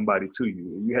sends somebody to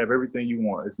you. You have everything you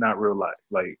want. It's not real life.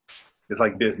 Like, it's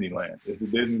like Disneyland. It's the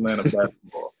Disneyland of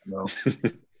basketball,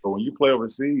 But when you play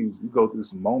overseas, you go through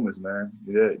some moments, man.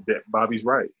 Bobby's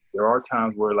right. There are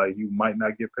times where, like, you might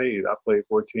not get paid. I played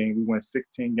for a team. We win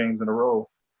 16 games in a row.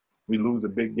 We lose a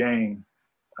big game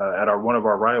at one of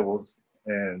our rivals,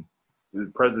 and the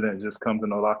president just comes in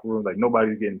the locker room like,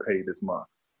 "Nobody's getting paid this month."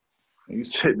 And you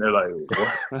sitting there like,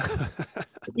 what?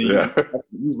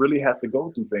 You really have to go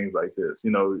through things like this.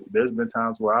 There's been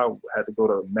times where I had to go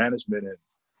to management, and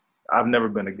I've never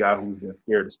been a guy who's been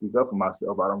scared to speak up for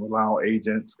myself. I don't rely on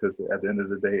agents, because at the end of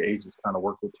the day, agents kind of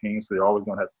work with teams, so they're always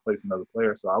going to have to place another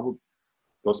player. So I would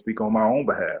go speak on my own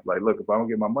behalf. Like, "Look, if I don't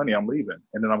get my money, I'm leaving,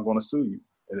 and then I'm going to sue you."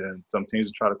 And then some teams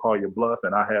will try to call your bluff,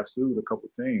 and I have sued a couple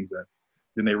teams, and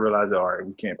then they realize that, all right,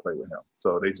 we can't play with him.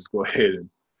 So they just go ahead and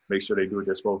make sure they do what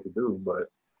they're supposed to do. But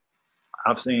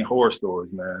I've seen horror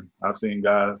stories, man. I've seen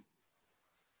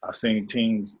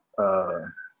teams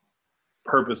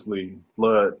purposely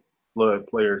flood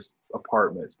players'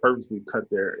 apartments, purposely cut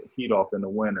their heat off in the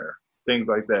winter, things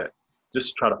like that, just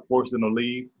to try to force them to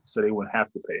leave so they wouldn't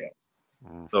have to pay them.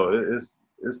 So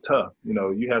it's tough.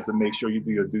 You have to make sure you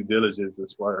do your due diligence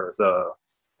as far as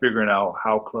figuring out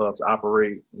how clubs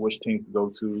operate, which teams to go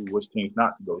to, which teams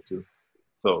not to go to.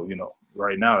 So,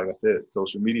 right now, like I said,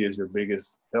 social media is your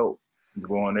biggest help. You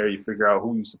go on there, you figure out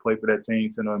who used to play for that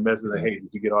team, send them a message like, "Hey,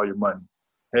 did you get all your money?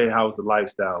 Hey, how's the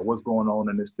lifestyle? What's going on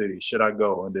in this city? Should I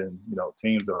go?" And then,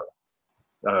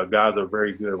 guys are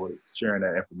very good with sharing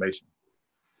that information.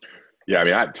 Yeah, I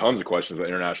mean, I have tons of questions about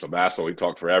international basketball. We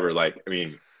talked forever. Like, I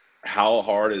mean, how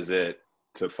hard is it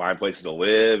to find places to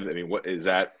live? I mean, what is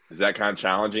that kind of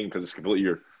challenging? Because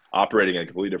you're operating in a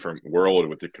completely different world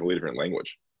with a completely different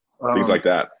language, things like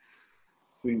that.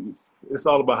 See, it's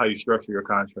all about how you structure your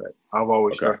contract. I've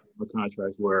always structured my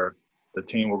contracts where the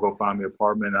team will go find me an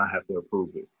apartment and I have to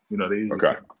approve it. They use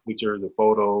pictures and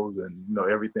photos and,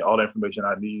 everything, all the information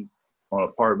I need on an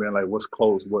apartment, like what's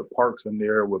close, what parks are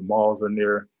near, what malls are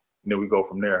near. and then we go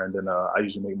from there. And then I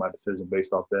usually make my decision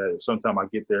based off that. Sometimes I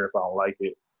get there, if I don't like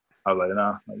it, I'm like,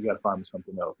 nah, you got to find me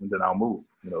something else, and then I'll move.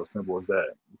 Simple as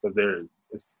that. Because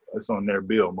it's on their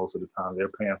bill most of the time. They're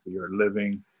paying for your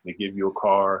living. They give you a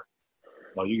car.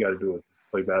 All you got to do is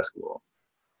play basketball.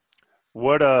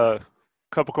 What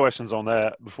couple questions on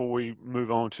that before we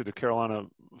move on to the Carolina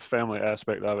family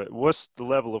aspect of it. What's the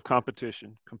level of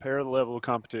competition? Compare the level of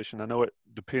competition. I know it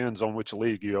depends on which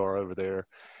league you are over there.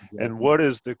 Exactly. And what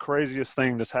is the craziest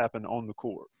thing that's happened on the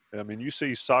court? I mean, you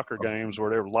see soccer games where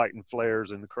they're lighting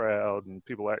flares in the crowd and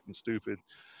people acting stupid.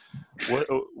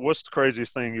 What's the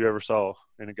craziest thing you ever saw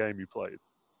in a game you played?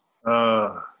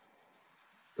 The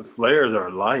flares are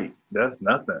light. That's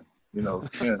nothing.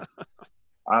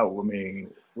 I mean,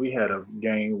 we had a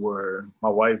game where my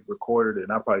wife recorded it,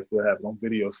 and I probably still have it on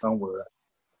video somewhere.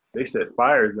 They set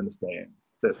fires in the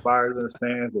stands.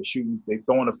 They're shooting. They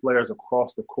throwing the flares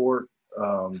across the court.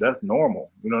 That's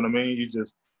normal. You know what I mean?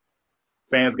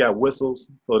 Fans got whistles,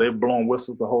 so they're blowing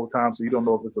whistles the whole time. So you don't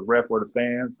know if it's the ref or the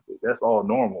fans. That's all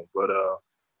normal. But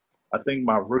I think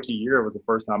my rookie year was the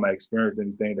first time I experienced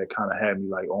anything that kind of had me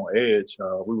like on edge.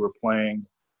 We were playing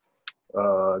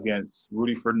against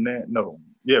Rudy Fernandez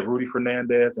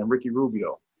and Ricky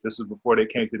Rubio. This was before they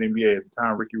came to the NBA. At the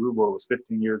time, Ricky Rubio was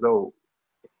 15 years old.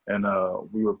 And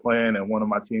we were playing, and one of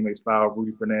my teammates fouled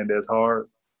Rudy Fernandez hard.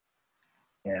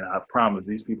 And I promise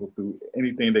these people threw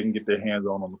anything they can get their hands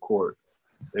on the court.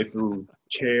 They threw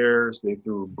chairs, they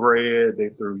threw bread, they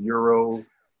threw euros.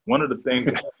 One of the things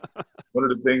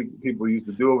people used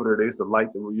to do over there, they used to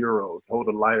light the euros, hold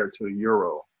a lighter to a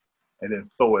euro, and then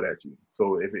throw it at you.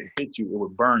 So if it hit you, it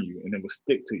would burn you, and it would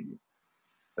stick to you.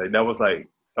 That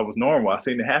was normal. I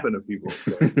seen it happen to people.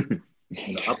 So,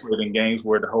 I played in games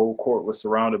where the whole court was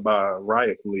surrounded by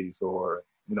riot police, or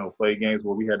played games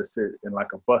where we had to sit in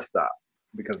like a bus stop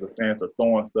because the fans are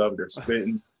throwing stuff, they're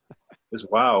spitting. It's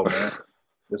wild, man.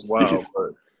 It's wild,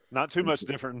 but not too much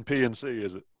different than PNC,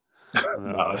 is it?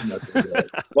 No, it's not too bad.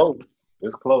 Close.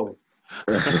 It's close.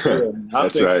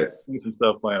 That's right. I see some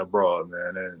stuff playing abroad,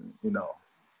 man, and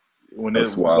when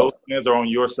those fans are on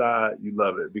your side, you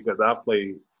love it. Because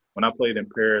when I played in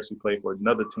Paris, we played for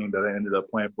another team that I ended up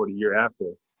playing for the year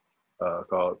after,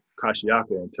 called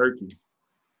Karşıyaka in Turkey.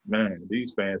 Man,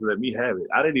 these fans let me have it.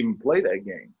 I didn't even play that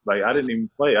game. Like, I didn't even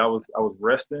play. I was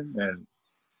resting, and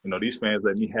these fans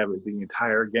let me have it the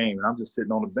entire game, and I'm just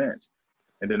sitting on the bench.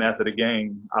 And then after the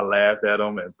game, I laughed at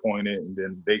them and pointed, and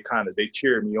then they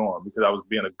cheered me on because I was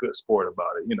being a good sport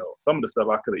about it. Some of the stuff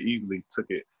I could have easily took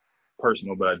it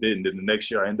personal, but I didn't. Then the next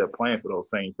year I ended up playing for those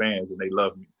same fans, and they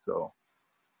loved me. So,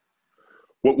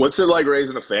 what's it like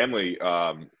raising a family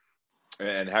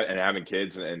and having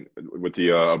kids and with the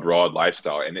abroad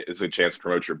lifestyle? And it's a chance to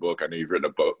promote your book. I know you've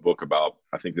written a book about,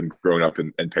 I think, them growing up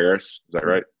in Paris. Is that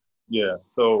right? Yeah.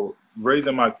 So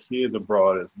raising my kids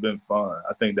abroad has been fun.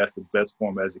 I think that's the best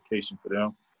form of education for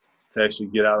them, to actually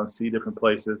get out and see different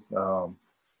places. So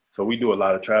we do a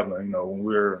lot of traveling.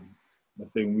 When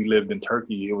we lived in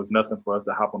Turkey, it was nothing for us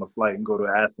to hop on a flight and go to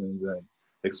Athens and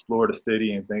explore the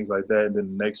city and things like that. And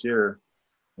then the next year,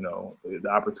 the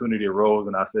opportunity arose,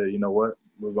 and I said, you know what,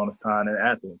 we're going to sign in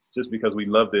Athens, just because we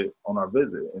loved it on our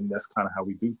visit. And that's kind of how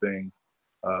we do things.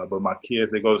 But my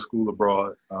kids, they go to school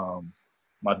abroad.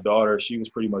 My daughter, she was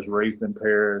pretty much raised in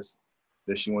Paris.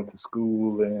 Then she went to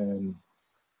school, and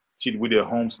we did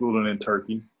homeschooling in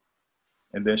Turkey.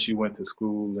 And then she went to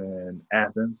school in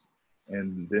Athens,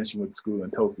 and then she went to school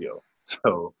in Tokyo.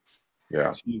 So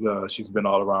yeah, she's been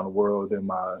all around the world. And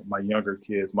my younger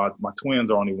kids, my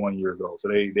twins are only 1 year old, so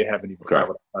they haven't even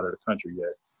traveled out of the country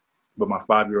yet. But my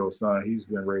 5-year-old son, he's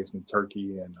been raised in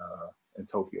Turkey and in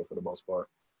Tokyo for the most part.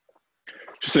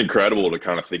 Just incredible to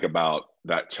kind of think about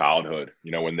that childhood,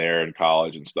 when they're in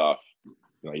college and stuff.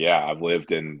 I've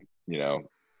lived in,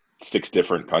 6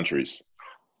 different countries.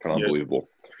 Kind of unbelievable.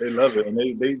 They love it. And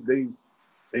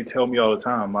they tell me all the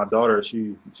time. My daughter,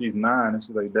 she's 9, and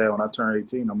she's like, Dad, when I turn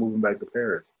 18, I'm moving back to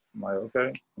Paris. I'm like,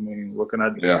 okay. I mean, what can I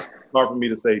do? Yeah. It's hard for me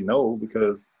to say no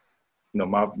because,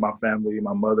 my family,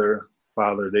 my mother,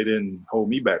 father, they didn't hold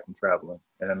me back from traveling.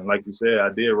 And like you said,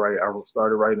 I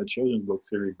started writing a children's book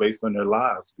series based on their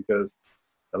lives, because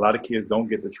a lot of kids don't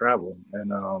get to travel.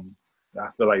 And I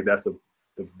feel like that's the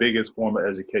biggest form of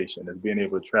education, is being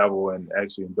able to travel and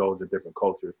actually indulge in different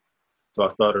cultures. So I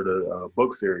started a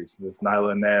book series. It's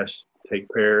Nyla and Nash Take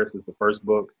Paris is the first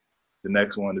book. The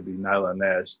next one to be Nyla and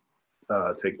Nash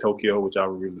Take Tokyo, which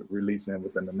I'll be releasing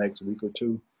within the next week or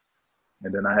 2.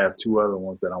 And then I have 2 other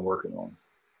ones that I'm working on.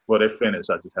 Well, they're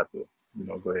finished. I just have to,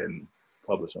 go ahead and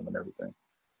publish them and everything.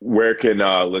 Where can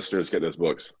listeners get those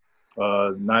books?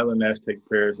 Nyla and Nash Take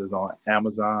Paris is on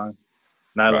Amazon.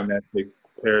 Nyla and Nash Take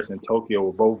Paris and Tokyo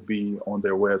will both be on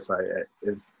their website.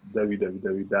 It's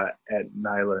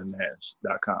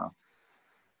www.atnylaandnash.com.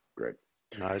 Great.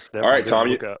 Nice. All right, Definitely Tom.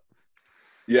 look up.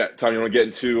 Yeah, Tom, you want to get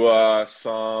into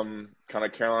some kind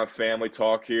of Carolina family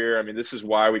talk here? I mean, this is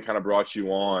why we kind of brought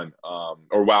you on,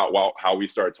 or how we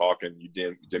started talking.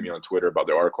 You did me on Twitter about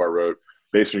the article I wrote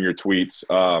based on your tweets.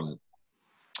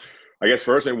 I guess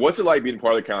first, I mean, what's it like being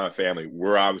part of the Carolina family?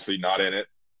 We're obviously not in it.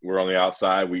 We're on the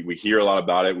outside. We hear a lot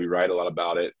about it. We write a lot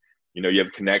about it. You know, you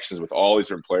have connections with all these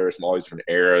different players from all these different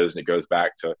eras, and it goes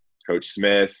back to Coach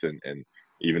Smith and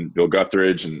even Bill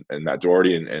Guthridge and Matt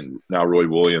Doherty and now Roy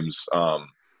Williams.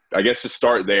 I guess to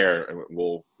start there, and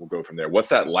we'll go from there. What's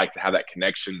that like to have that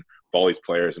connection with all these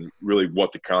players and really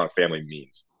what the Carolina family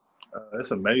means?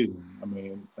 It's amazing. I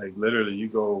mean, like literally you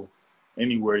go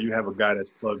anywhere, you have a guy that's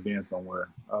plugged in somewhere.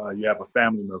 You have a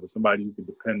family member, somebody you can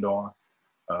depend on.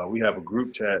 We have a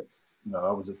group chat. You know,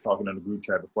 I was just talking in the group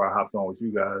chat before I hopped on with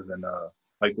you guys, and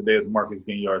like today is Marcus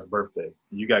Ginyard's birthday.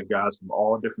 You got guys from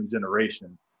all different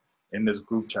generations in this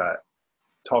group chat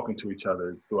talking to each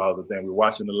other throughout the thing. We're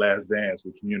watching The Last Dance.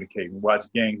 We're communicating. We watch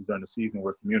games during the season.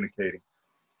 We're communicating.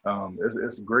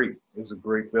 It's great. It's a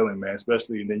great feeling, man.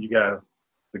 Especially, and then you got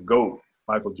the GOAT,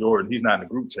 Michael Jordan. He's not in the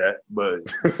group chat, but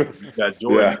you got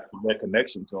Jordan, that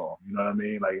connection to him. You know what I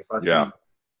mean? Like if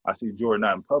I see Jordan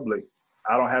out in public,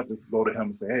 I don't have to go to him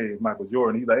and say, "Hey, it's Michael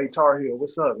Jordan." He's like, "Hey, Tar Heel,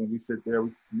 what's up?" And we sit there, we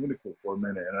communicate for a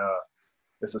minute, and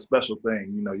it's a special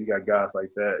thing. You know, you got guys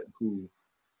like that who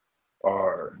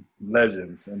are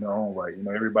legends in their own right. You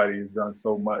know, everybody has done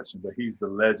so much, but he's the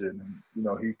legend, and you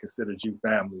know, he considers you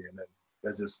family, and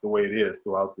that's just the way it is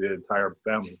throughout the entire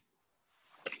family.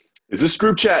 Is this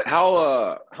group chat,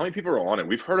 how many people are on it?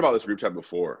 We've heard about this group chat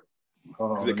before.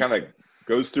 Because it kind of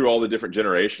goes through all the different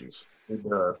generations. It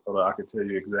does. So I can tell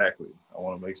you exactly. I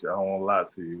want to make sure I don't want to lie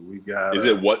to you. We got. Is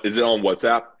it on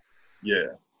WhatsApp?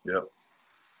 Yeah. Yep.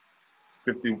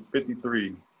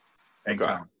 53 and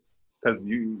count. Because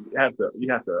you have to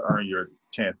earn your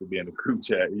chance to be in the group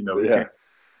chat. You know. Yeah.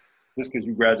 Just because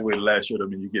you graduated last year,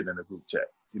 doesn't mean you get in the group chat.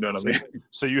 You know what I mean?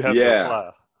 So you have to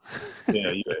apply.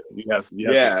 Yeah. You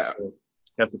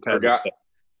have to pass.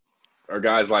 Are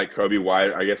guys like Kobe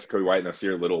White, I guess Kobe White and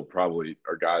Nasir Little probably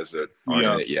are guys that aren't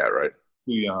in it yet, right?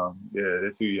 Too young. Yeah,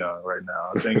 they're too young right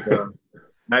now. I think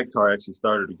Maktar actually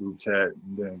started the group chat,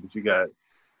 but you got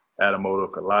Adam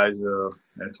Odom, Elijah,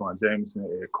 Antoine Jameson,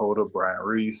 Ed Cota, Brian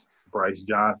Reese, Bryce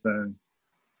Johnson,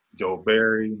 Joe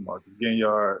Barry, Marcus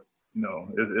Ginyard. You know,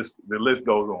 it's the list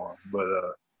goes on. But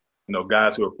you know,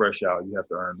 guys who are fresh out, you have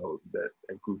to earn that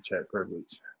group chat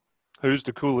privilege. Who's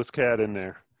the coolest cat in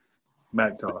there?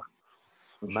 Maktar.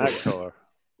 Maktar.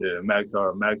 Yeah,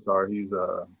 Maktar.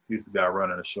 He's the guy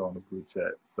running the show in the group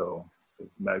chat. So if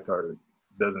Maktar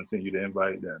doesn't send you the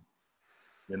invite, then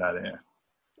you're not in.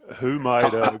 Who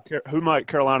might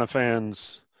Carolina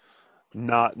fans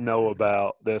not know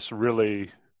about that's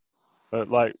really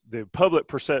like the public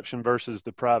perception versus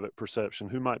the private perception?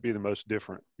 Who might be the most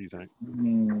different, do you think?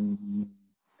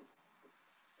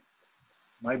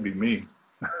 Might be me.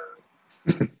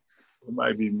 It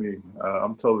might be me.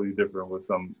 I'm totally different with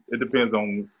some. It depends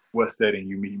on what setting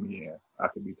you meet me in. I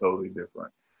could be totally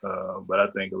different. But I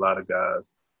think a lot of guys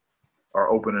are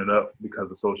opening up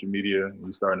because of social media, and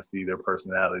you're starting to see their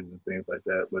personalities and things like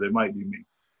that. But it might be me.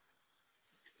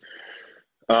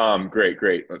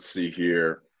 Great. Let's see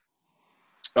here.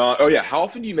 How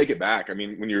often do you make it back? I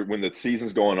mean, when the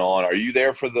season's going on, are you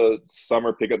there for the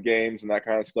summer pickup games and that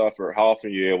kind of stuff, or how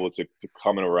often are you able to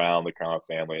come in around the Carolina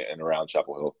family and around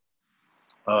Chapel Hill?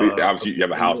 Obviously, you have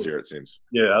a house here, it seems.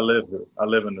 Yeah, I live here. I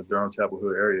live in the Durham Chapel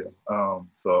Hill area.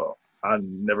 So I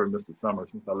never missed a summer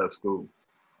since I left school.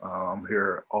 I'm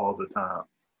here all the time.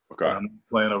 Okay. When I'm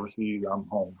playing overseas, I'm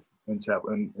home in Chapel.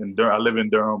 In Durham, I live in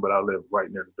Durham, but I live right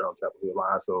near the Durham Chapel Hill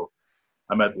line. So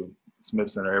I'm at the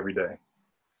Smith Center every day.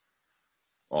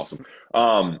 Awesome.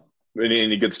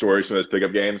 Any good stories from those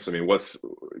pickup games? I mean,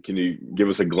 can you give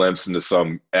us a glimpse into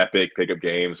some epic pickup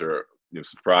games, or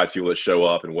surprise people that show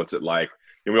up, and what's it like?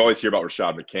 We always hear about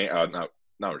Rashad McCain. Not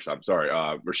Rashad. I'm sorry.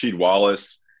 Rasheed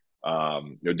Wallace.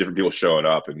 Different people showing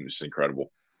up, and it's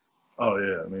incredible. Oh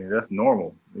yeah, I mean that's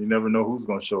normal. You never know who's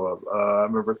going to show up. I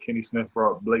remember Kenny Smith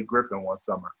brought Blake Griffin one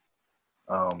summer.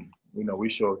 We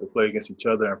show up to play against each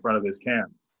other in front of his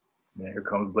camp. And here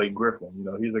comes Blake Griffin.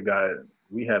 He's a guy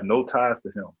we have no ties to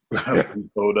him. He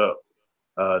showed up.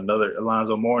 Another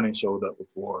Alonzo Mourning showed up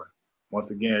before.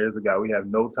 Once again, here's a guy we have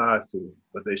no ties to,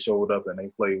 but they showed up and they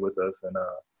played with us. And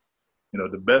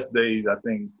the best days I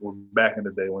think were back in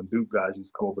the day when Duke guys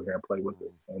used to come over here and play with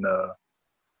us. And I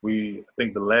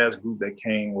think the last group that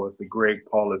came was the Greg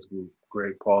Paulus group.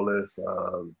 Greg Paulus,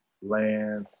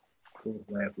 Lance, What's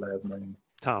Lance's last name?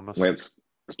 Thomas. Lance.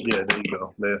 Yeah, there you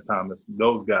go. Lance Thomas.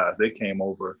 Those guys, they came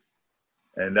over.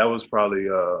 And that was probably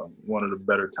one of the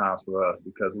better times for us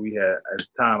because we had at the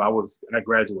time I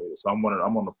graduated, so I'm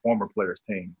on the former players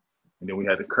team, and then we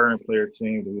had the current player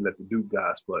team. Then we let the Duke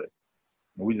guys play,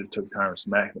 and we just took turns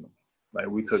smacking them. Like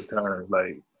we took turns.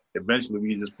 Like eventually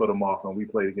we just put them off and we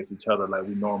played against each other like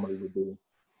we normally would do.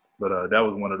 But that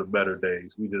was one of the better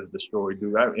days. We just destroyed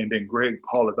Duke. And then Greg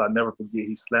Paulus, I'll never forget.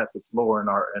 He slapped the floor in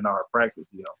our practice,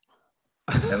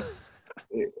 And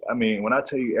I mean, when I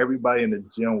tell you everybody in the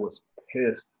gym was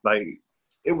pissed, like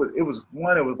it was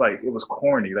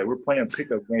corny. Like we're playing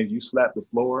pickup games, you slap the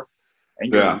floor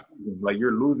and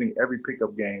you're losing every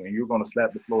pickup game and you're gonna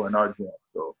slap the floor in our gym.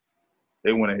 So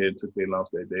they went ahead and took their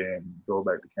lumps that day and drove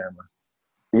back to camera.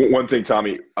 One thing,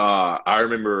 Tommy, I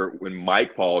remember when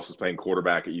Mike Paulus was playing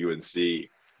quarterback at UNC,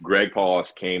 Greg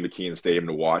Paulus came to Kenan Stadium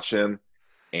to watch him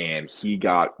and he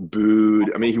got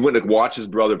booed. I mean, he went to watch his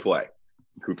brother play,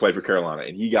 who played for Carolina,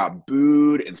 and he got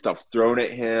booed and stuff thrown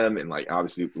at him, and like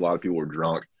obviously a lot of people were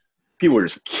drunk. People were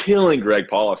just killing Greg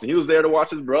Paulus, and he was there to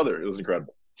watch his brother. It was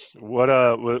incredible. What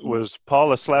was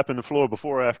Paulus slapping the floor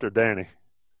before or after Danny?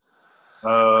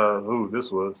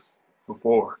 This was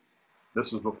before.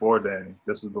 This was before Danny.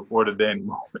 This was before the Danny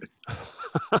moment.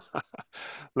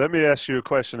 Let me ask you a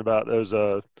question about those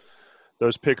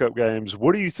pickup games.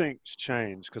 What do you think's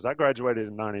changed? Because I graduated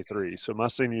in '93, so my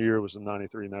senior year was the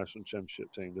 '93 national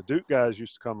championship team. The Duke guys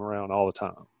used to come around all the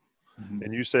time. Mm-hmm.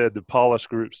 And you said the Paulus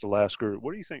group's the last group.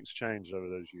 What do you think's changed over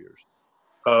those years?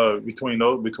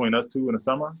 Between us two in the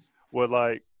summer? Well,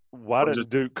 like, why doesn't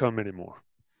Duke come anymore?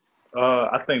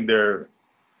 I think there's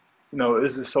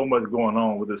just so much going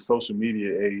on with this social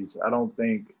media age. I don't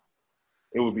think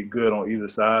it would be good on either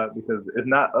side because it's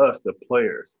not us, the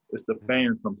players. It's the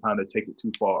fans sometimes that take it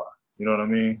too far. You know what I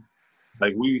mean?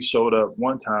 Like we showed up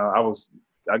one time,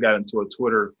 I got into a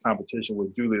Twitter competition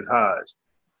with Julius Hodge.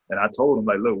 And I told him,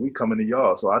 like, look, we coming to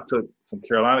y'all. So I took some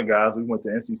Carolina guys. We went to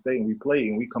NC State and we played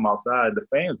and we come outside. The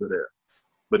fans are there.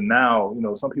 But now,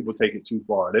 some people take it too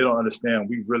far. They don't understand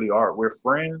we really are. We're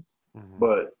friends. Mm-hmm.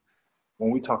 But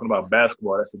when we're talking about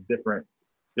basketball, that's a different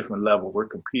level. We're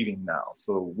competing now.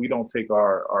 So we don't take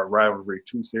our rivalry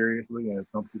too seriously, and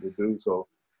some people do. So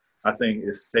I think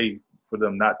it's safe for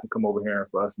them not to come over here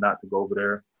and for us not to go over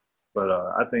there. But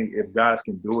I think if guys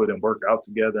can do it and work out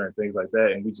together and things like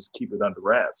that, and we just keep it under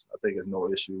wraps, I think there's no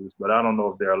issues. But I don't know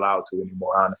if they're allowed to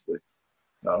anymore, honestly.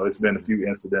 It's been a few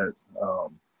incidents.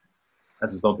 I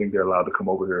just don't think they're allowed to come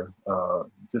over here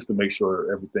just to make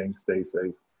sure everything stays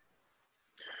safe.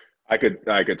 I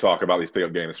could talk about these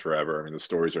pickup games forever. I mean, the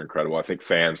stories are incredible. I think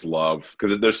fans love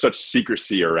because there's such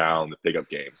secrecy around the pickup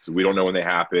games. So we don't know when they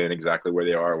happen, exactly where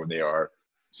they are, when they are.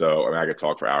 So I could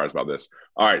talk for hours about this.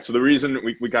 All right. So the reason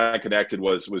we kind of connected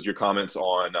was your comments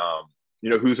on,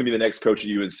 who's going to be the next coach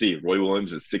at UNC. Roy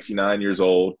Williams is 69 years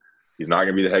old. He's not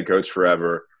going to be the head coach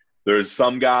forever. There's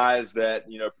some guys that,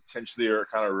 potentially are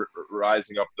kind of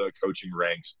rising up the coaching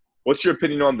ranks. What's your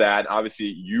opinion on that? Obviously,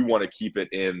 you want to keep it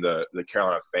in the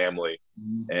Carolina family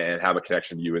and have a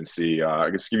connection to UNC. I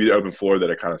guess give you the open floor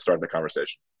to kind of start the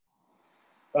conversation.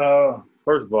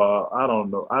 First of all, I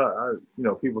don't know. I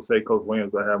people say Coach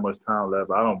Williams doesn't have much time left.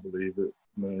 I don't believe it.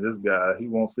 I mean, this guy, he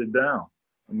won't sit down.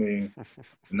 I mean,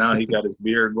 now he got his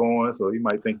beard going, so he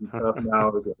might think he's tough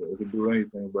now. He can do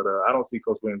anything. But I don't see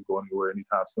Coach Williams going anywhere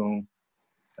anytime soon.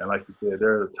 And like you said,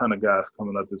 there are a ton of guys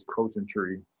coming up this coaching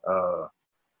tree.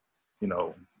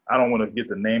 I don't want to get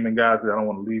the naming guys because I don't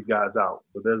want to leave guys out.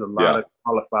 But there's a lot of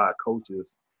qualified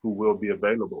coaches who will be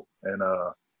available. And,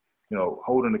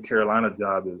 holding the Carolina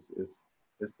job is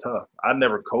tough. I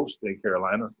never coached in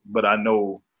Carolina, but I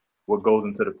know what goes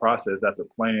into the process after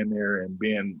playing there and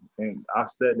I've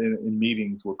sat in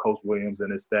meetings with Coach Williams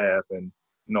and his staff and,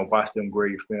 watched them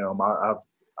grade film.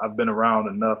 I've been around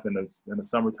enough in the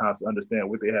summertime to understand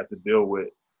what they have to deal with.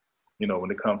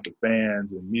 When it comes to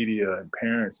fans and media and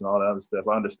parents and all that other stuff,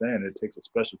 I understand it takes a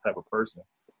special type of person.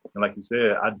 And like you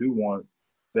said, I do want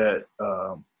that.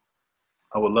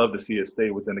 I would love to see it stay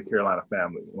within the Carolina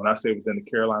family. When I say within the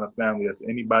Carolina family, that's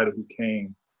anybody who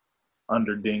came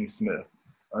under Dean Smith,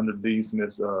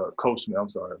 Coach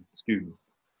Smith,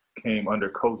 came under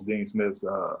Coach Dean Smith's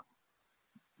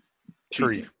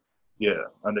tree. Yeah,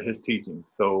 under his teaching.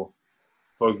 So,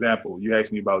 for example, you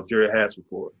asked me about Jerry Hass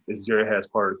before. Is Jerry Hass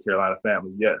part of the Carolina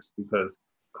family? Yes, because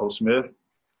Coach Smith,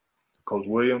 Coach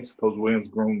Williams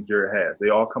groomed Jerry Hass. They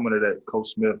all come under that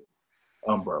Coach Smith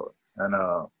umbrella. And,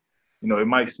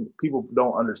 people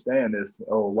don't understand this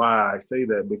or why I say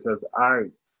that because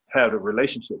I had a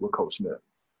relationship with Coach Smith.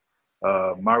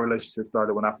 My relationship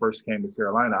started when I first came to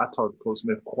Carolina. I talked to Coach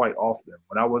Smith quite often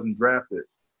when I wasn't drafted.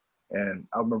 And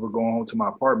I remember going home to my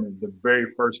apartment. The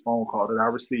very first phone call that I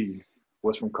received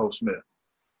was from Coach Smith.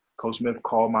 Coach Smith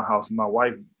called my house, and my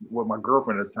wife, with my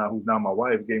girlfriend at the time, who's now my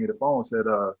wife, gave me the phone and said,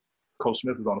 Coach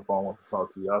Smith is on the phone, wants to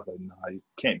talk to you. I was like, nah, you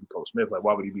can't be Coach Smith. Like,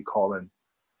 why would he be calling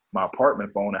my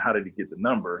apartment phone, and how did he get the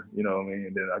number? You know what I mean?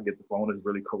 And then I get the phone, it's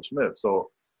really Coach Smith. So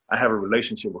I have a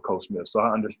relationship with Coach Smith. So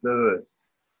I understood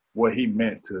what he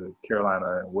meant to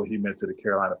Carolina and what he meant to the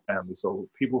Carolina family. So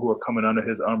people who are coming under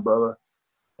his umbrella,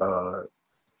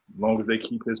 as long as they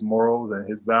keep his morals and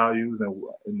his values and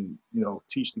you know,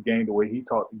 teach the game the way he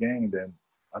taught the game, then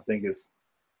I think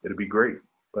it'll be great.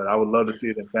 But I would love to see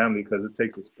it in family because it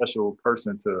takes a special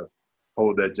person to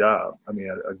hold that job. I mean,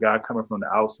 a guy coming from the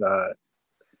outside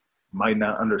might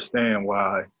not understand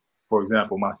why, for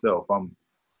example, myself, I'm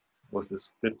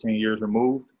 15 years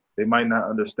removed. They might not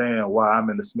understand why I'm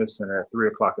in the Smith Center at 3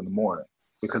 o'clock in the morning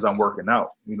because I'm working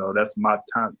out. You know, that's my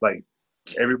time. Like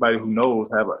everybody who knows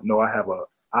I have a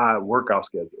odd workout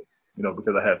schedule, you know,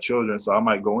 because I have children. So I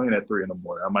might go in at 3 in the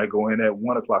morning. I might go in at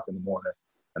 1 o'clock in the morning,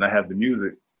 and I have the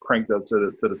music cranked up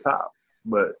to the top.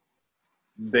 But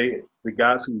the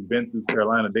guys who've been through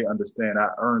Carolina, they understand I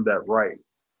earned that right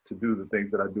to do the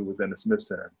things that I do within the Smith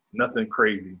Center. Nothing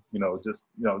crazy, just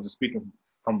speaking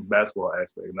from a basketball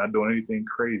aspect, not doing anything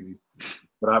crazy,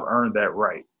 but I've earned that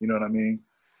right. You know what I mean?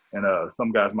 And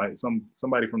some guys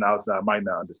somebody from the outside might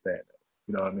not understand that.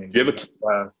 You know what I mean?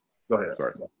 Go ahead.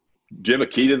 Sorry. Do you have a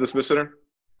key to the Smith Center?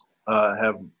 I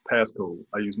have passcode.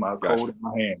 I use my code in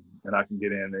my hand, and I can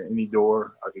get in at any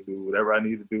door. I can do whatever I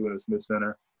need to do in the Smith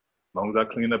Center, as long as I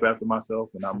clean up after myself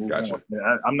and I move on.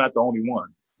 And I'm not the only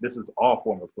one. This is all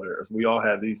former players. We all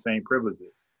have these same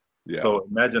privileges. Yeah. So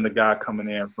imagine the guy coming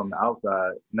in from the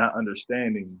outside, not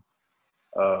understanding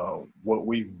what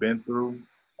we've been through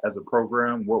as a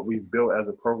program, what we've built as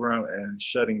a program, and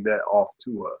shutting that off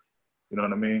to us. You know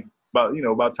what I mean? By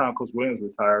the time Coach Williams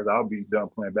retires, I'll be done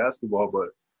playing basketball, but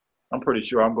I'm pretty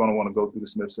sure I'm going to want to go through the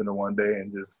Smith Center one day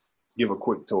and just give a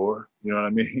quick tour. You know what I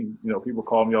mean? People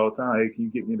call me all the time. Hey, can you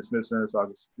get me in the Smith Center so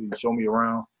you can show me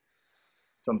around?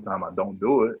 Sometimes I don't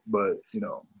do it, but,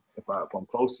 if I'm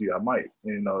close to you, I might.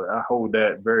 And, I hold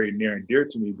that very near and dear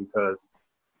to me because,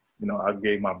 I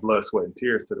gave my blood, sweat, and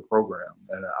tears to the program.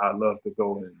 And I love to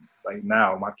go and, like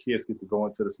now, my kids get to go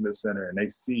into the Smith Center and they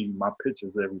see my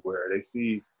pictures everywhere. They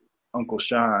see Uncle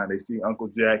Sean, they see Uncle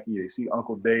Jackie, they see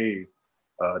Uncle Dave,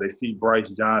 they see Bryce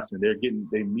Johnson. They're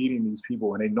meeting these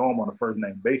people and they know them on a first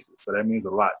name basis. So that means a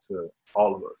lot to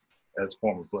all of us as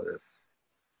former players.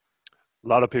 A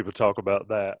lot of people talk about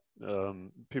that.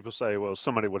 People say, well,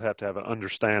 somebody would have to have an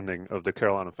understanding of the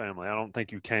Carolina family. I don't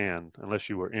think you can unless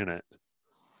you were in it.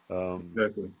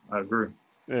 Exactly. I agree.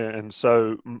 And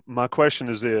so my question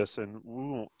is this, and we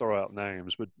won't throw out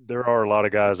names, but there are a lot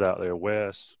of guys out there,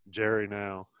 Wes, Jerry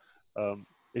now.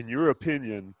 In your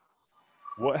opinion,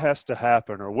 what has to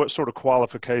happen or what sort of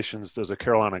qualifications does a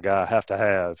Carolina guy have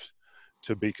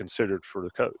to be considered for the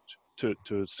coach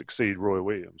to succeed Roy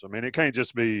Williams? I mean, it can't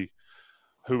just be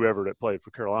whoever that played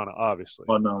for Carolina, obviously.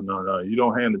 Oh, no. You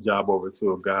don't hand the job over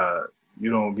to a guy. You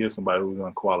don't give somebody who's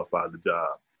unqualified the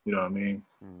job. You know what I mean?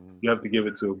 Mm-hmm. You have to give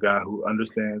it to a guy who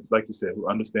understands, like you said, who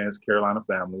understands Carolina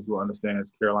family, who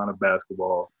understands Carolina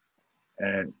basketball,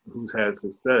 and who's had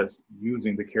success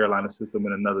using the Carolina system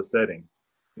in another setting.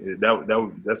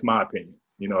 That's my opinion.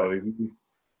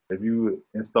 If you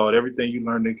installed everything you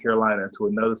learned in Carolina into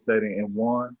another setting and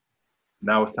won,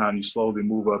 now it's time you slowly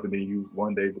move up and then you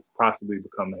one day possibly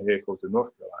become the head coach of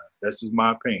North Carolina. That's just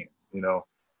my opinion.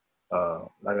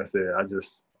 Like I said,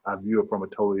 I view it from a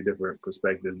totally different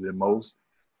perspective than most.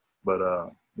 But,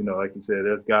 like you said,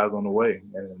 there's guys on the way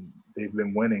and they've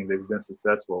been winning. They've been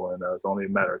successful. And it's only a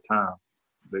matter of time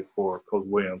for Coach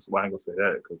Williams. Well, I ain't going to say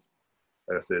that because,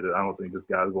 like I said, I don't think this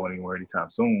guy's going anywhere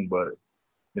anytime soon. But,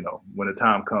 when the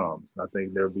time comes, I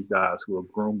think there'll be guys who are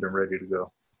groomed and ready to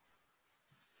go.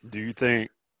 Do you think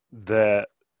that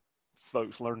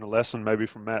folks learned a lesson maybe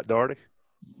from Matt Doherty?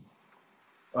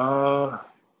 My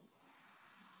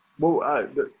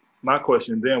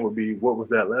question then would be, what was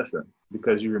that lesson?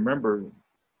 Because you remember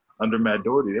under Matt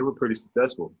Doherty, they were pretty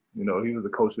successful. He was the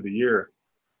coach of the year.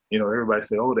 Everybody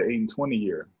say, oh, the 8-20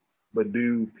 year. But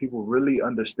do people really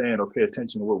understand or pay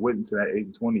attention to what went into that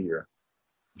 8-20 year?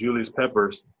 Julius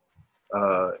Peppers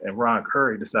and Ron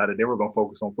Curry decided they were going to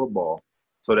focus on football.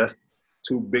 So that's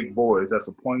two big boys. That's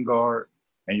a point guard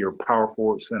and your power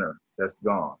forward center. That's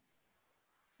gone.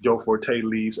 Joe Forte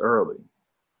leaves early.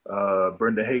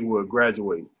 Brendan Haywood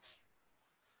graduates.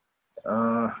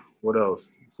 What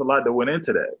else? It's a lot that went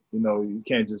into that. You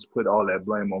can't just put all that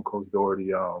blame on Coach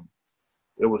Doherty.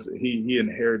 he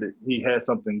inherited. He had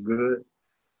something good,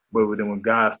 but then when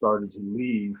guys started to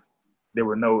leave, there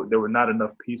were not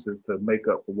enough pieces to make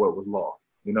up for what was lost.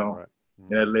 You know, Right. and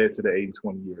that led to the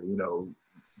 80-20 year. You know,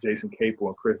 Jason Capel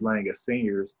and Chris Lang as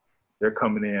seniors, they're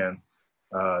coming in.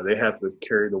 They have to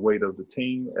carry the weight of the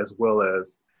team as well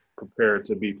as prepare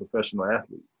to be professional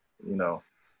athletes. You know,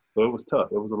 so it was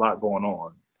tough. It was a lot going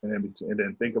on, and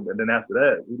then after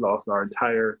that, we lost our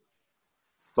entire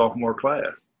sophomore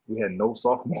class. We had no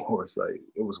sophomores. Like,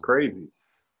 it was crazy.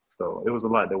 So it was a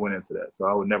lot that went into that. So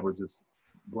I would never just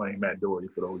blame Matt Doherty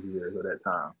for those years at that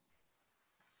time.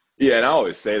 Yeah, and I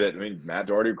always say that, I mean, Matt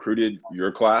Doherty recruited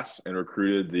your class and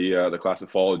recruited the class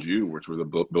that followed you, which were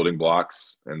the building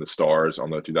blocks and the stars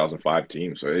on the 2005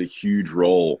 team. So a huge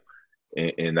role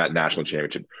in that national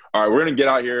championship. All right, we're going to get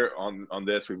out here on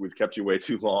this. We've kept you way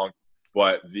too long.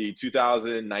 But the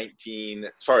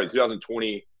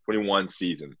 2020-21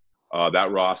 season,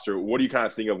 that roster, what do you kind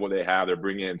of think of what they have? They're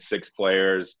bringing in 6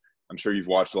 players. I'm sure you've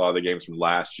watched a lot of the games from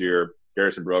last year.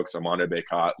 Garrison Brooks, Armando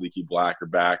Bacot, Leaky Black are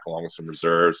back, along with some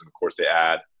reserves. And, of course, they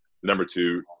add the number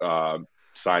 2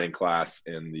 signing class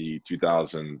in the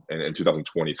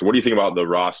 2020. So what do you think about the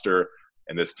roster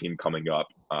and this team coming up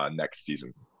next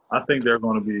season? I think they're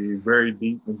going to be very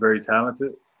deep and very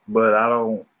talented, but I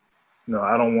don't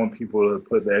want people to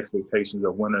put the expectations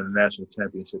of winning the national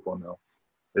championship on them.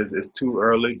 It's too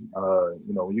early.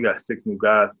 When you got 6 new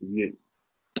guys to get,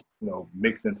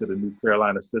 mixed into the new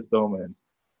Carolina system, and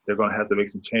they're going to have to make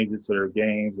some changes to their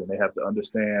games, and they have to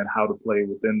understand how to play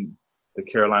within the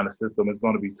Carolina system. It's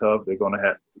going to be tough. They're going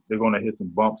to hit some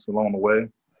bumps along the way,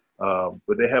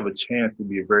 but they have a chance to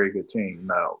be a very good team.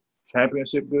 Now,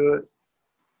 championship good,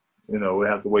 we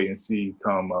have to wait and see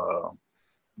come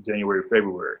January,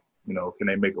 February. Can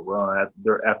they make a run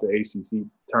after ACC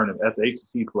tournament, after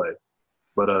ACC play?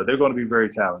 But they're going to be very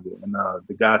talented. And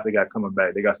the guys they got coming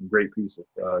back, they got some great pieces.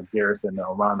 Garrison and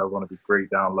Armando are going to be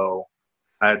great down low.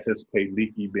 I anticipate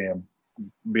Leaky being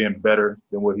better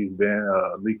than what he's been.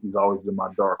 Leaky's always been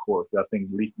my dark horse. I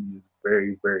think Leaky is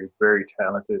very, very, very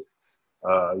talented.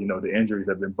 The injuries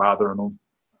have been bothering him.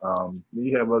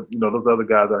 You have those other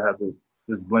guys that have to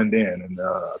just blend in, and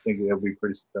I think they'll be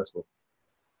pretty successful.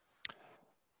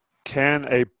 Can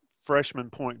a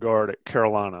freshman point guard at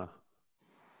Carolina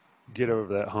get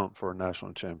over that hump for a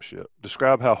national championship?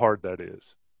 Describe how hard that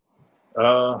is.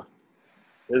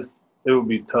 It would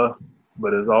be tough,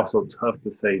 but it's also tough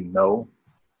to say no,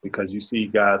 because you see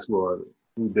guys who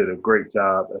did a great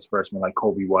job as freshmen, like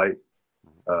Kobe White.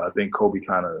 I think Kobe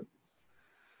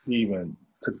he even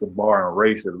took the bar and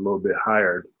raised it a little bit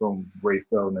higher from Ray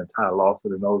Felton and Ty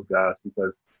Lawson and those guys,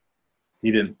 because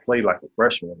he didn't play like a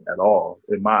freshman at all,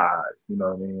 in my eyes. You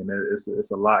know what I mean?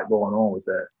 It's a lot going on with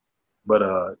that. But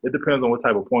it depends on what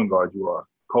type of point guard you are.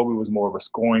 Kobe was more of a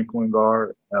scoring point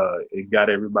guard. It got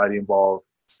everybody involved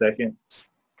second,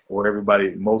 or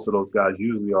most of those guys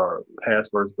usually are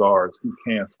pass-first guards who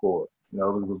can score. It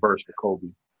was reversed for Kobe.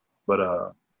 But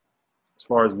as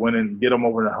far as winning, get them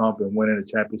over the hump and winning a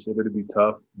championship, it'd be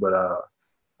tough. But I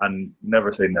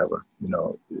never say never.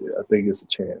 I think it's a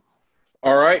chance.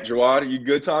 All right, Jawad, are you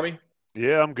good, Tommy?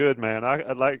 Yeah, I'm good, man.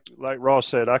 I like Ross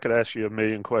said, I could ask you a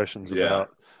million questions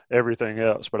about everything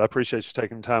else, but I appreciate you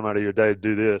taking time out of your day to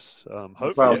do this.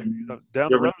 Hopefully,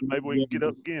 down the road, maybe we can get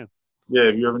up again. Yeah,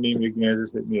 if you ever need me again,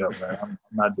 just hit me up, man. I'm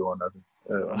not doing nothing.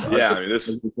 This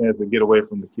is a chance to get away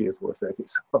from the kids for a second.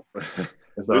 So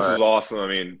this is awesome. I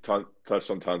mean, touched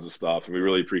on tons of stuff, and we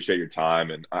really appreciate your time.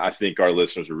 And I think our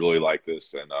listeners will really like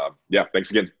this. And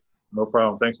thanks again. No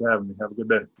problem. Thanks for having me. Have a good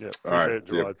day. Yeah, appreciate it,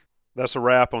 Jawad. That's a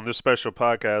wrap on this special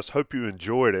podcast. Hope you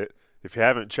enjoyed it. If you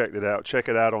haven't checked it out, check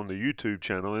it out on the YouTube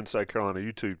channel, Inside Carolina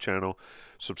YouTube channel.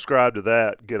 Subscribe to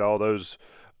that. Get all those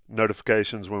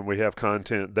notifications when we have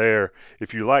content there.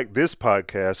 If you like this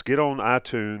podcast, get on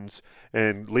iTunes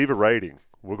and leave a rating.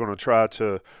 We're going to try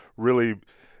to really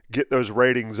get those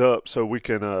ratings up so we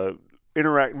can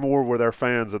interact more with our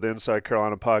fans of the Inside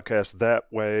Carolina podcast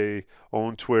that way,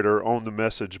 on Twitter, on the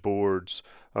message boards.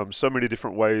 So many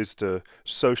different ways to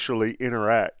socially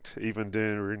interact, even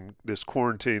during this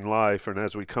quarantine life and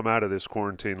as we come out of this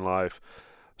quarantine life.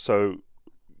 So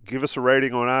give us a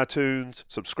rating on iTunes,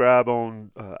 subscribe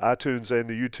on iTunes and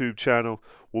the YouTube channel.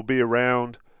 We'll be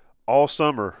around all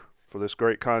summer for this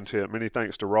great content. Many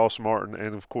thanks to Ross Martin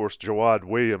and, of course, Jawad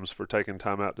Williams for taking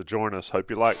time out to join us. Hope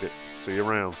you liked it. See you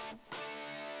around.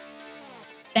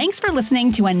 Thanks for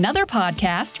listening to another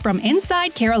podcast from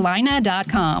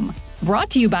InsideCarolina.com.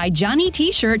 Brought to you by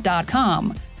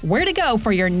JohnnyT-Shirt.com. Where to go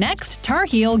for your next Tar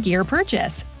Heel gear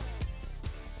purchase.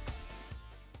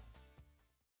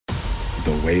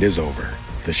 The wait is over.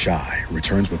 The Chi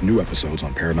returns with new episodes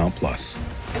on Paramount+.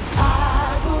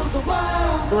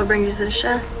 What brings you to the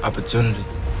Chi? Opportunity.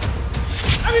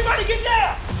 Everybody get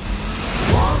down!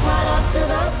 Walk right up to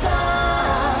the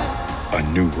side. A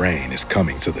new reign is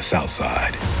coming to the South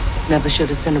Side. Never should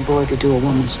have sent a boy to do a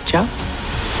woman's job.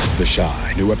 The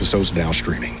Chi. New episodes now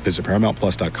streaming. Visit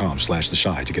ParamountPlus.com/The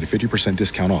Chi to get a 50%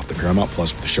 discount off the Paramount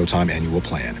Plus with the Showtime annual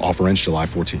plan. Offer ends July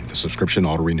 14th. The subscription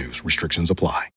auto-renews. Restrictions apply.